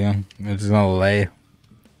I'm going to do. I'm just going to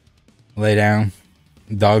lay down.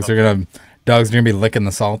 Dogs are going to be licking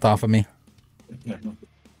the salt off of me.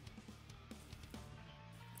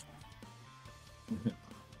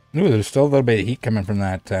 Ooh, there's still a little bit of heat coming from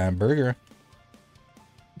that burger.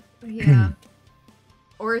 Yeah.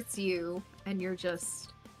 Or it's you, and you're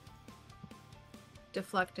just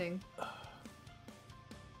deflecting.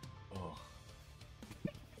 Oh.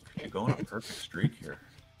 You're going on a perfect streak here.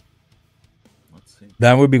 Let's see.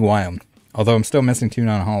 That would be wild. Although I'm still missing 2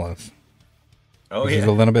 non-hollows. Oh, which yeah. is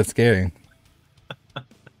a little bit scary. Oh,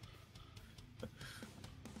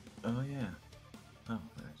 yeah. Oh,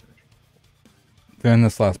 that's right. Doing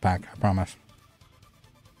this last pack, I promise.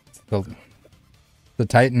 The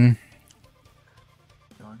Titan.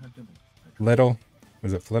 Little.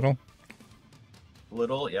 Was it Flittle?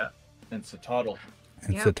 Little, yeah. And Satoddle.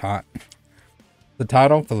 And Yep. Satot. The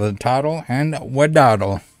Toddle, the Toddle, and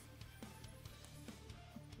Wadaddle.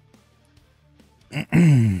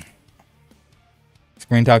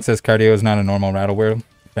 Screen Talk says cardio is not a normal rattle word.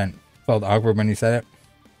 Felt awkward when you said it.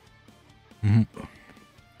 Mm-hmm.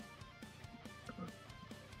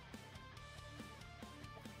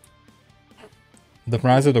 The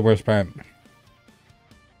fries are the worst part.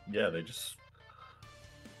 Yeah, they just...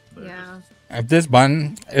 Yeah. If this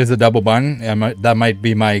bun is a double bun, that might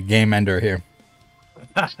be my game ender here.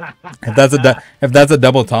 If that's a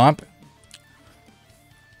double top.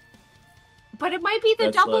 But it might be the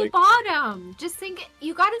That's double like- bottom. Just think,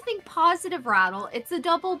 you gotta think positive, Rattle. It's a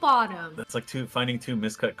double bottom. That's like finding 2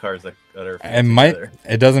 miscut cards that are... It might.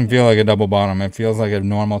 It doesn't feel like a double bottom. It feels like a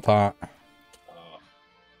normal top.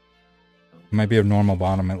 It might be a normal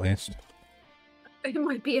bottom at least. It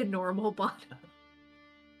might be a normal bottom.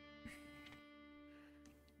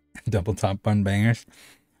 Double top bun bangers.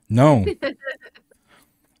 No.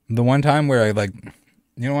 The one time where I like,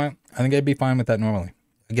 you know what? I think I'd be fine with that normally.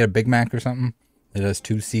 I get a Big Mac or something that has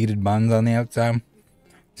 2 seeded buns on the outside.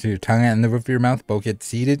 So your tongue and the roof of your mouth both get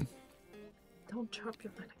seeded. Don't drop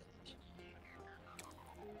your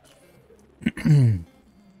medication.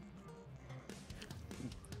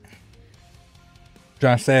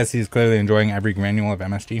 Josh says he's clearly enjoying every granule of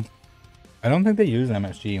MSG. I don't think they use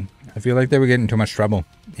MSG. I feel like they were getting too much trouble,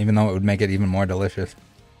 even though it would make it even more delicious.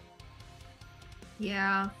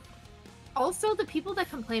 Yeah. Also, the people that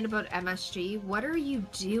complain about MSG, what are you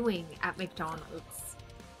doing at McDonald's?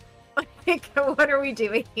 Like, what are we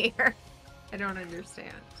doing here? I don't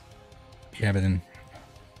understand. Yeah, but then...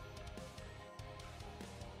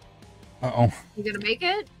 Uh-oh. You gonna make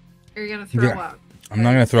it? Or are you gonna throw up? I'm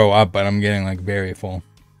not going to throw up, but I'm getting, like, very full.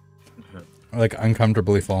 like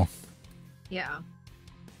uncomfortably full. Yeah.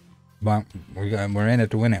 But we're in it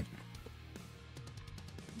to win it.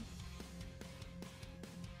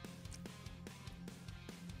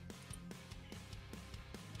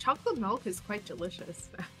 Chocolate milk is quite delicious.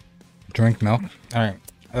 Drink milk. All right,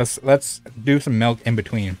 let's do some milk in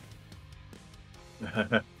between.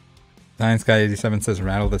 Science Guy 87 says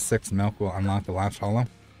rattle the 6th milk will unlock the last hollow.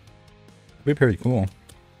 That'd be pretty cool.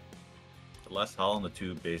 The last hollow and the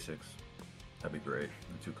 2 basics. That'd be great.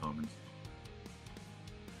 The 2 commons.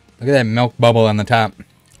 Look at that milk bubble on the top.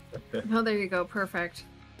 Oh, there you go. Perfect.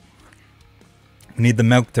 We need the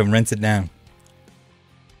milk to rinse it down.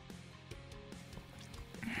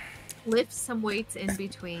 Lift some weights in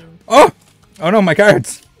between. Oh! Oh no, my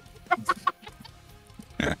cards!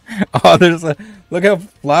 Oh, there's a... Look how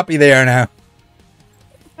floppy they are now.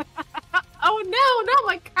 Oh no, not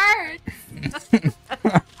my cards!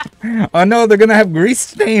 Oh no, they're gonna have grease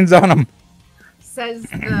stains on them. Says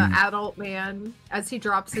the adult man as he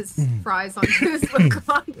drops his fries onto his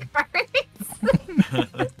Pokemon cards.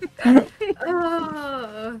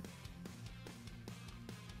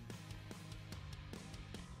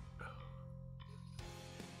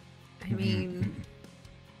 I mean,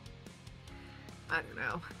 I don't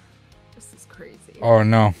know. This is crazy. Oh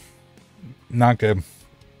no. Not good.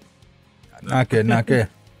 Not good, not good.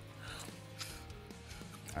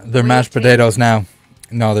 They're mashed potatoes now.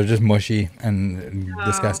 No, they're just mushy and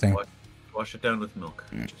disgusting. Wash it down with milk.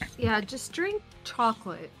 Yeah, just drink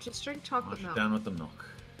chocolate. Just drink chocolate Wash milk. it down with the milk.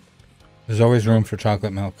 There's always room for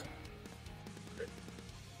chocolate milk.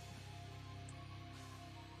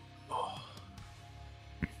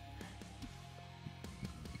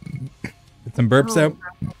 Get some burps out.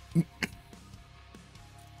 There you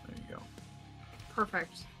go.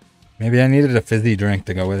 Perfect. Maybe I needed a fizzy drink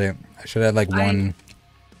to go with it. I should have like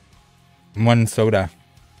one soda.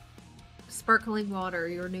 Sparkling water,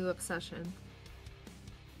 your new obsession.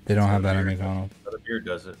 They don't have that at McDonald's. The beer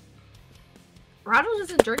does it. Rattle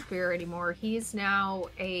doesn't drink beer anymore. He's now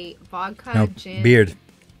a vodka No, gin. beard.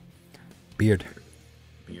 Beard?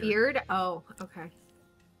 Oh, okay.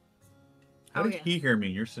 How did he hear me?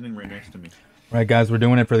 You're sitting right next to me. Right, guys, we're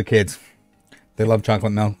doing it for the kids. They love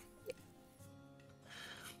chocolate milk.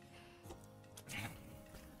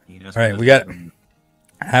 All right, we got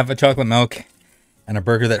half a chocolate milk and a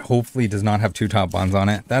burger that hopefully does not have 2 top buns on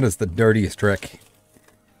it. That is the dirtiest trick.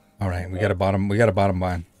 All right, we got a bottom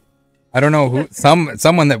bun. I don't know who.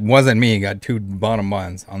 Someone that wasn't me got 2 bottom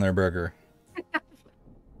buns on their burger.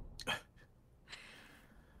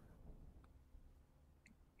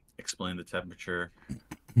 Explain the temperature,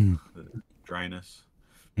 the dryness.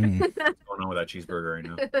 What's going on with that cheeseburger right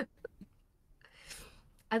now?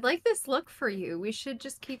 I like this look for you. We should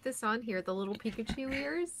just keep this on here. The little Pikachu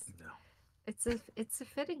ears. No. It's a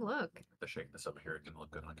fitting look. To shake this up here, it didn't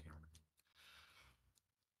look good on camera.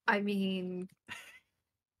 I mean,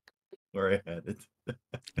 Where I had it.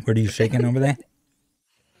 What are you shaking over there?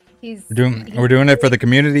 we're doing it for the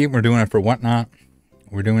community. We're doing it for whatnot.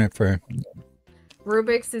 We're doing it for.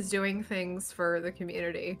 Rubik's is doing things for the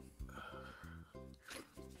community.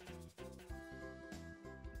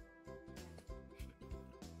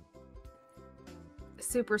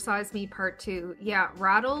 Super Size Me Part 2. Yeah,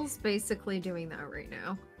 Rattle's basically doing that right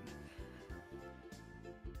now.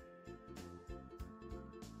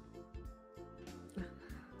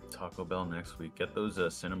 Taco Bell next week. Get those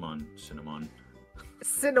cinnamon. Cinnamon?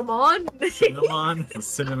 Cinnamon.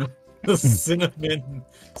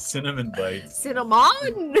 Cinnamon bites.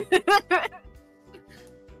 Cinnamon!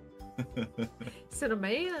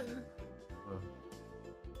 Cinnamon.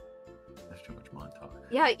 That's too much Montauk.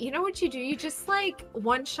 Yeah, you know what you do? You just like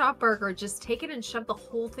one-shot burger. Just take it and shove the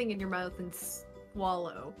whole thing in your mouth and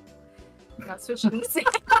swallow. That's what you say.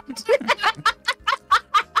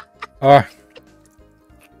 Oh,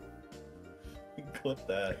 Clip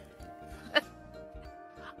that.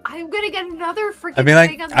 I'm gonna get another freaking. I mean,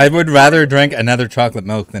 like, thing on I would rather drink another chocolate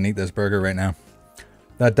milk than eat this burger right now.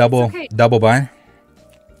 That double bun.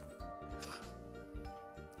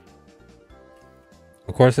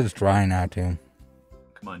 Of course, it's dry now too.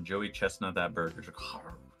 Come on, Joey Chestnut, that burger.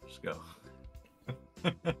 Just go.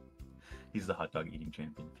 He's the hot dog eating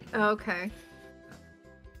champion. Okay.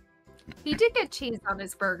 He did get cheese on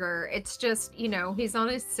his burger. It's just, you know, he's on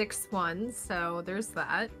his 6th one, so there's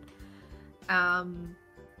that.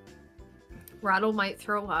 Rattle might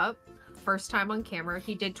throw up. First time on camera.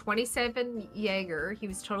 He did 27 Jaeger. He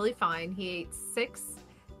was totally fine. He ate 6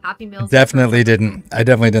 Happy Meals. Definitely didn't. I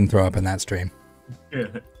definitely didn't throw up in that stream. Yeah.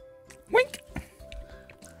 Wink.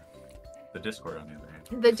 The Discord, on the other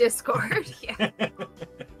hand. The Discord, yeah.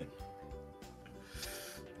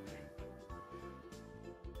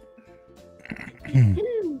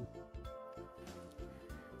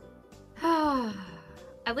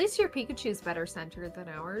 At least your Pikachu's better centered than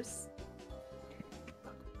ours.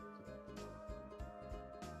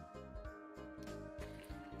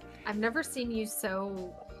 I've never seen you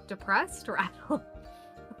so depressed, Rattle.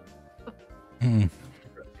 He's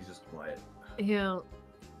just quiet. Yeah.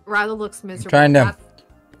 Rattle looks miserable.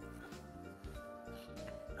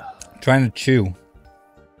 Trying to chew.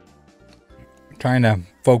 Trying to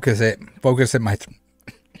focus it my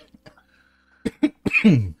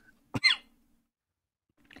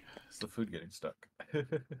Is the food getting stuck? And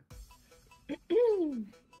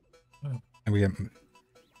we get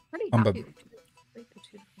Pretty Um, happy.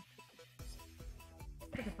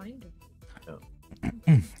 Where to find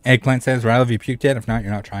him? Eggplant says, Rattle, have you puked yet? If not,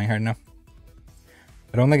 you're not trying hard enough.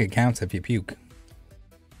 I don't think it counts if you puke.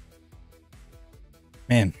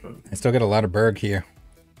 Man, I still get a lot of berg here.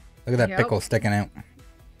 Look at that pickle sticking out.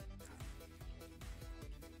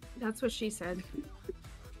 That's what she said.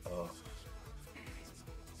 Oh.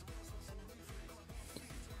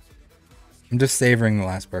 I'm just savoring the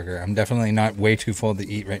last burger. I'm definitely not way too full to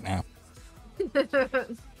eat right now.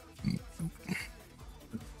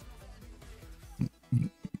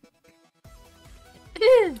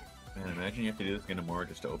 Man, imagine you have to do this again tomorrow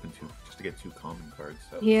just to get 2 common cards.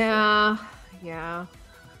 Yeah. Yeah.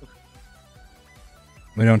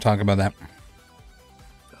 We don't talk about that.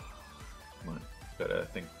 Come on,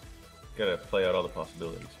 gotta play out all the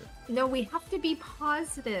possibilities here. No, we have to be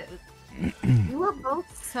positive. You are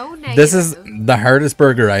both so negative. This is the hardest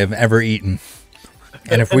burger I have ever eaten.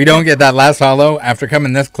 And if we don't get that last hollow after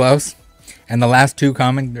coming this close, and the last 2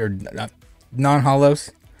 common or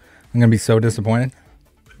non-hollows, I'm gonna be so disappointed.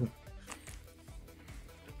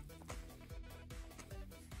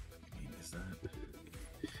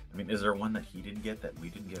 Is there one that he didn't get that we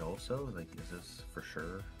didn't get also? Like, is this for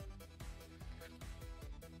sure?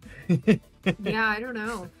 Yeah, I don't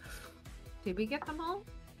know. Did we get them all?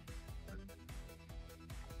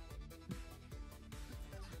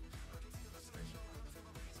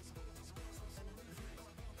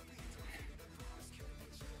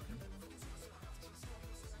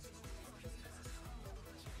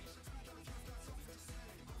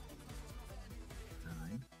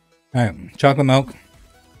 All right, chocolate milk.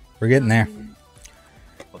 We're getting there.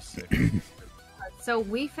 +6. So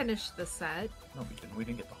we finished the set. No, we didn't. We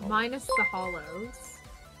didn't get the hollows. Minus the hollows.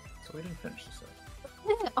 So we didn't finish the set.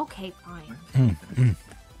 Okay, fine.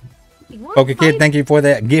 Okay, kid, thank you for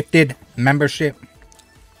that gifted membership.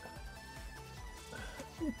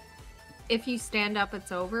 If you stand up,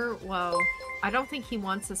 it's over. Well, I don't think he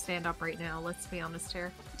wants to stand up right now. Let's be honest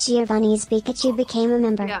here. Giovanni's Pikachu became a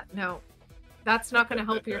member. Yeah, no. That's not going to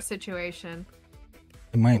help your situation.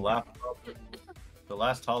 It might. The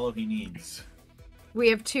last hollow he needs. We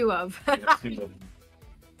have 2 of. We have 2 of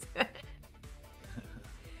them.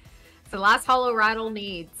 The last hollow Rattle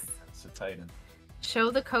needs. It's a Titan.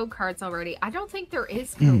 Show the code cards already. I don't think there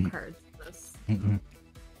is code cards in this.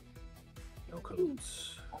 No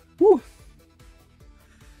codes. Woo.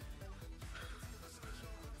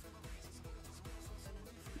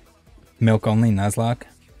 Milk only, Nuzlocke.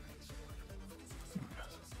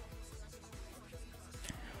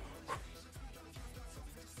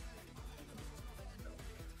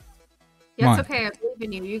 Yeah, it's okay. I believe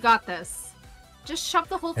in you. You got this. Just shove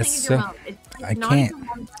the whole thing in your mouth. It's I not can't. even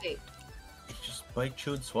one state. Just bite,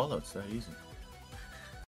 chew, and swallow. It's that easy.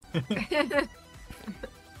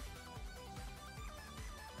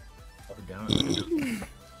 Up and down.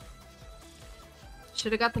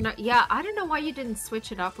 Should have got the yeah, I don't know why you didn't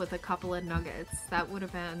switch it up with a couple of nuggets. That would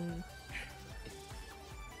have been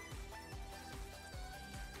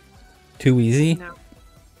too easy. No.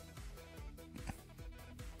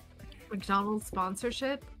 McDonald's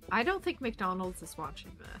sponsorship? I don't think McDonald's is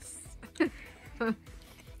watching this.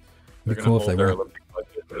 Be cool if they were.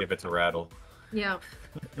 If it's a Rattle. Yeah.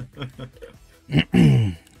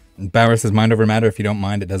 Bauer says mind over matter. If you don't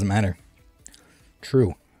mind, it doesn't matter.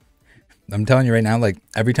 True. I'm telling you right now, like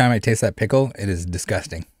every time I taste that pickle, it is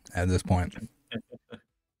disgusting at this point.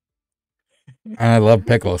 And I love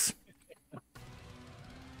pickles.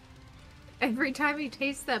 Every time you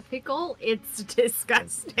taste that pickle, it's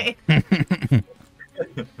disgusting.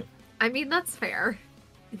 I mean, that's fair.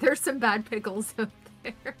 There's some bad pickles out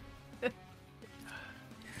there.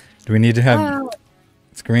 Do we need to have...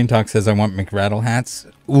 Screen Talk says I want McRattle hats.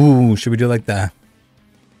 Ooh, should we do like the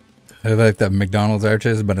McDonald's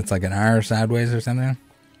arches, but it's like an R sideways or something?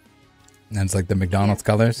 And it's like the McDonald's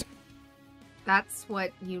colors? That's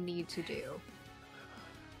what you need to do.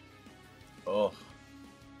 Oh.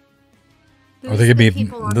 Or they could be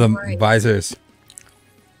the visors.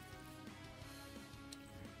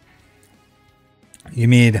 You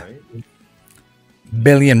need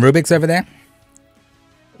billion Rubik's over there?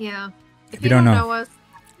 Yeah. If you don't know us,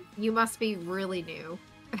 you must be really new.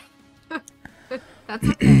 That's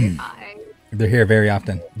okay. Hi. They're here very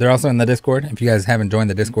often. They're also in the Discord. If you guys haven't joined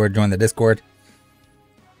the Discord, join the Discord.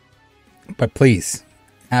 But please,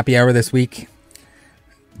 happy hour this week.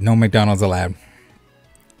 No McDonald's allowed.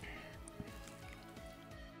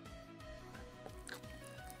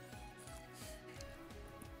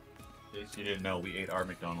 In case you didn't know, we ate our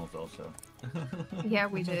McDonald's also. Yeah,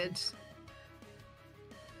 we did.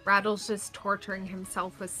 Rattle's just torturing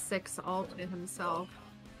himself with 6 all to himself.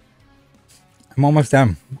 I'm almost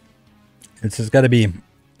done. It's just got to be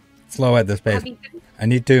slow at this pace. I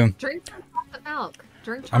need to drink some chocolate milk.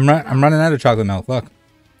 Drink chocolate I'm milk. running out of chocolate milk. Look,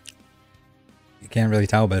 you can't really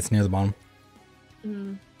tell, but it's near the bottom.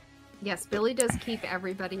 Yes, Billy does keep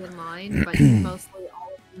everybody in line, but you mostly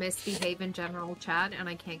all misbehave in general chat, and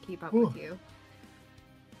I can't keep up with you.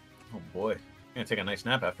 Oh boy, I'm gonna take a nice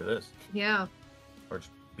nap after this. Yeah. Or just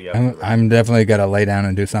be out. I'm definitely gotta lay down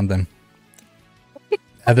and do something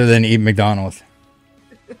other than eat McDonald's.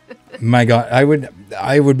 My God, I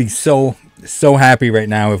would be so happy right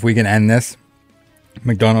now if we can end this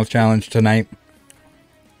McDonald's challenge tonight.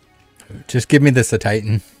 Just give me this a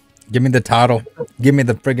Titan. Give me the Toddle. Give me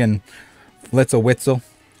the friggin' Flitzel Witzel.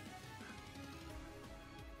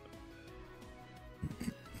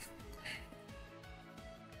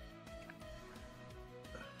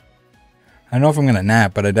 I don't know if I'm gonna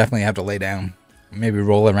nap, but I definitely have to lay down. Maybe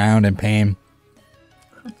roll around in pain.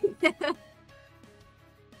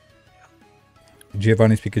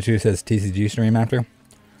 Giovanni's Pikachu says TCG stream after.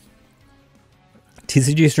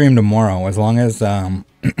 TCG stream tomorrow, as long as the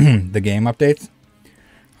game updates.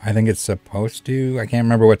 I think it's supposed to. I can't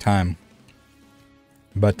remember what time.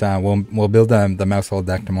 But we'll build the Mousehold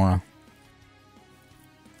deck tomorrow.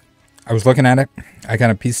 I was looking at it. I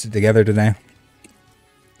kind of pieced it together today.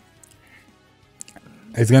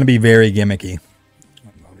 It's going to be very gimmicky.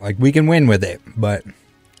 Like, we can win with it, but...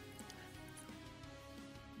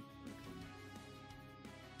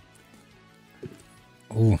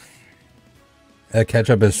 Ooh. That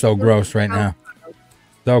ketchup is so gross right now.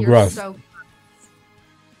 So gross. Doing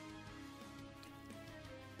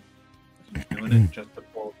it just to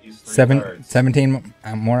pull these 3 cards. 17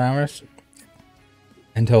 more hours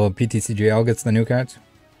until PTCGL gets the new cards.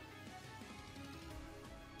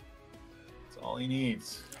 That's all he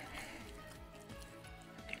needs.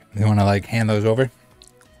 You want to like hand those over?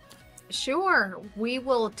 Sure. We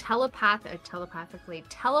will telepathically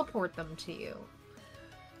teleport them to you.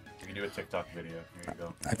 You can do a TikTok video. Here you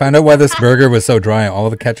go. I found out why this burger was so dry.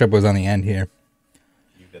 All the ketchup was on the end here.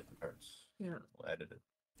 You get the parts. Yeah. We'll edit it.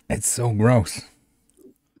 It's so gross.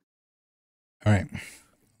 All right.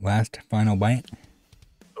 Last final bite.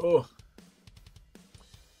 Oh.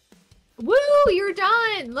 Woo! You're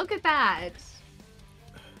done. Look at that.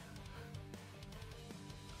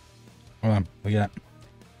 Hold on. We got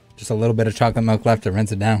just a little bit of chocolate milk left to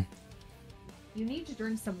rinse it down. You need to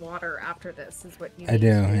drink some water after this, is what you I need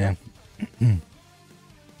do, to do. yeah. You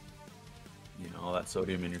know, all that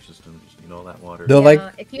sodium in your system. Just, you know, all that water. Though, Yeah,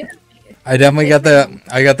 like, if you... I definitely got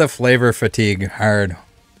the flavor fatigue hard.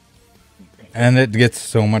 And it gets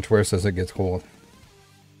so much worse as it gets cold.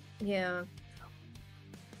 Yeah.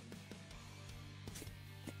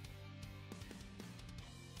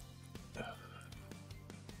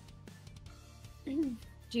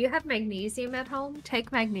 Do you have magnesium at home?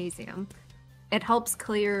 Take magnesium. It helps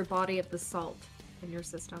clear your body of the salt in your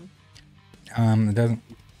system. It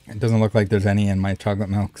doesn't look like there's any in my chocolate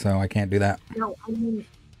milk, so I can't do that. No, I mean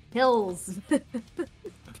pills.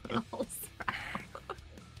 Pills.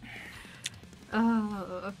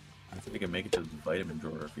 Oh. I think we can make it to the vitamin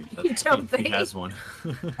drawer if he has one.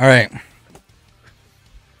 All right.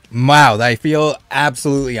 Wow, I feel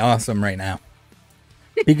absolutely awesome right now.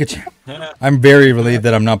 Pikachu. I'm very relieved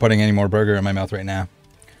that I'm not putting any more burger in my mouth right now.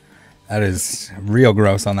 That is real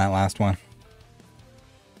gross on that last one.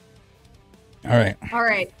 All right. All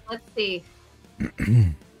right, let's see.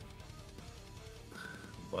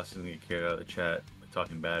 Blessing get carried out of the chat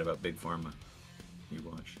talking bad about Big Pharma. You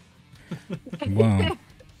watch. Whoa.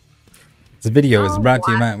 This video is brought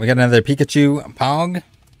to you by... We got another Pikachu Pog.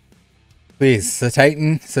 Please,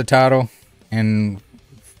 Titan, Sataro, and...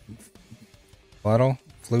 Fluddle?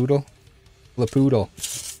 Floodle? Flapoodle.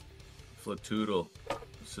 Flatoodle.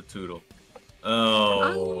 Satoodle.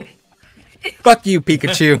 Oh. Fuck you,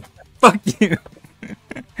 Pikachu. Fuck you.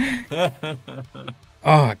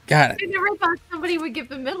 Oh, God. I never thought somebody would give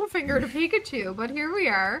the middle finger to Pikachu, but here we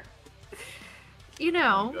are. You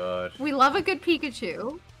know, we love a good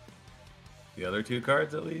Pikachu. The other 2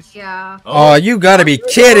 cards at least? Yeah. Oh, you gotta be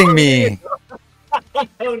kidding me!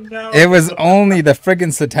 Oh no! It was only the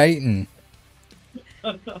friggin' Titan.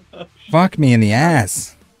 Fuck me in the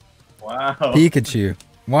ass. Wow. Pikachu.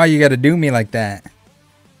 Why you gotta do me like that?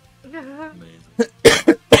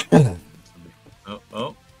 Amazing.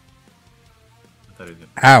 Oh. I thought he was good.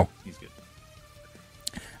 Ow. He's good.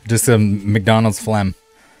 Just some McDonald's phlegm.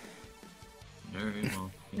 Alright,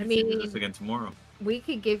 well, I you mean- can do this again tomorrow. We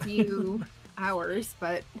could give you hours,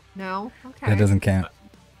 but no. Okay. That doesn't count.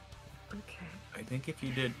 Okay. I think if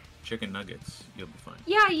you did chicken nuggets, you'll be fine.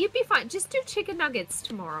 Yeah, you'd be fine. Just do chicken nuggets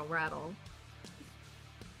tomorrow, Rattle.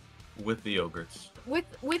 With the yogurts. With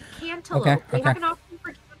cantaloupe. Okay, We okay. have an option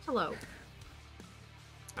for cantaloupe.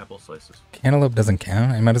 Apple slices. Cantaloupe doesn't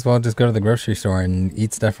count. I might as well just go to the grocery store and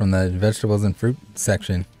eat stuff from the vegetables and fruit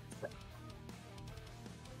section.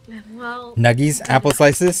 Well, Nuggies, apple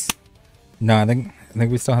slices. No, I think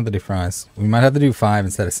we still have to do fries. We might have to do 5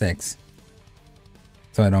 instead of 6,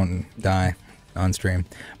 so I don't die on stream.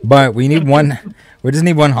 But we need one. We just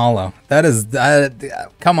need one hollow. That is,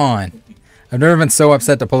 come on. I've never been so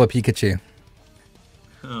upset to pull a Pikachu.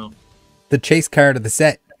 Oh. The chase card of the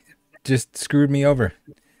set just screwed me over.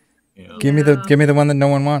 Yeah. Give me the one that no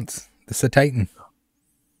one wants. The Titan.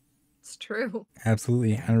 it's true.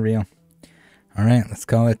 Absolutely unreal. All right, let's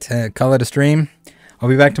call it a stream. I'll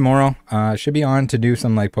be back tomorrow. Should be on to do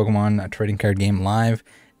some like Pokemon trading card game live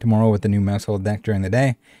tomorrow with the new Mousehold deck during the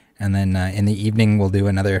day, and then in the evening we'll do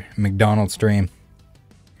another McDonald's stream.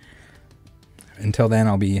 Until then,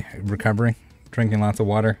 I'll be recovering, drinking lots of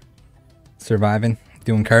water, surviving,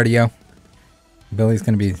 doing cardio. Billy's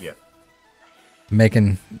gonna be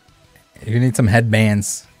making. You need some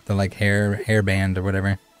headbands, the like hair band or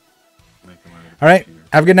whatever. All right,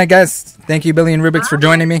 have a good night, guys. Thank you, Billy and Rubik's, for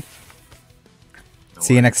joining me.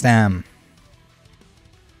 See you next time.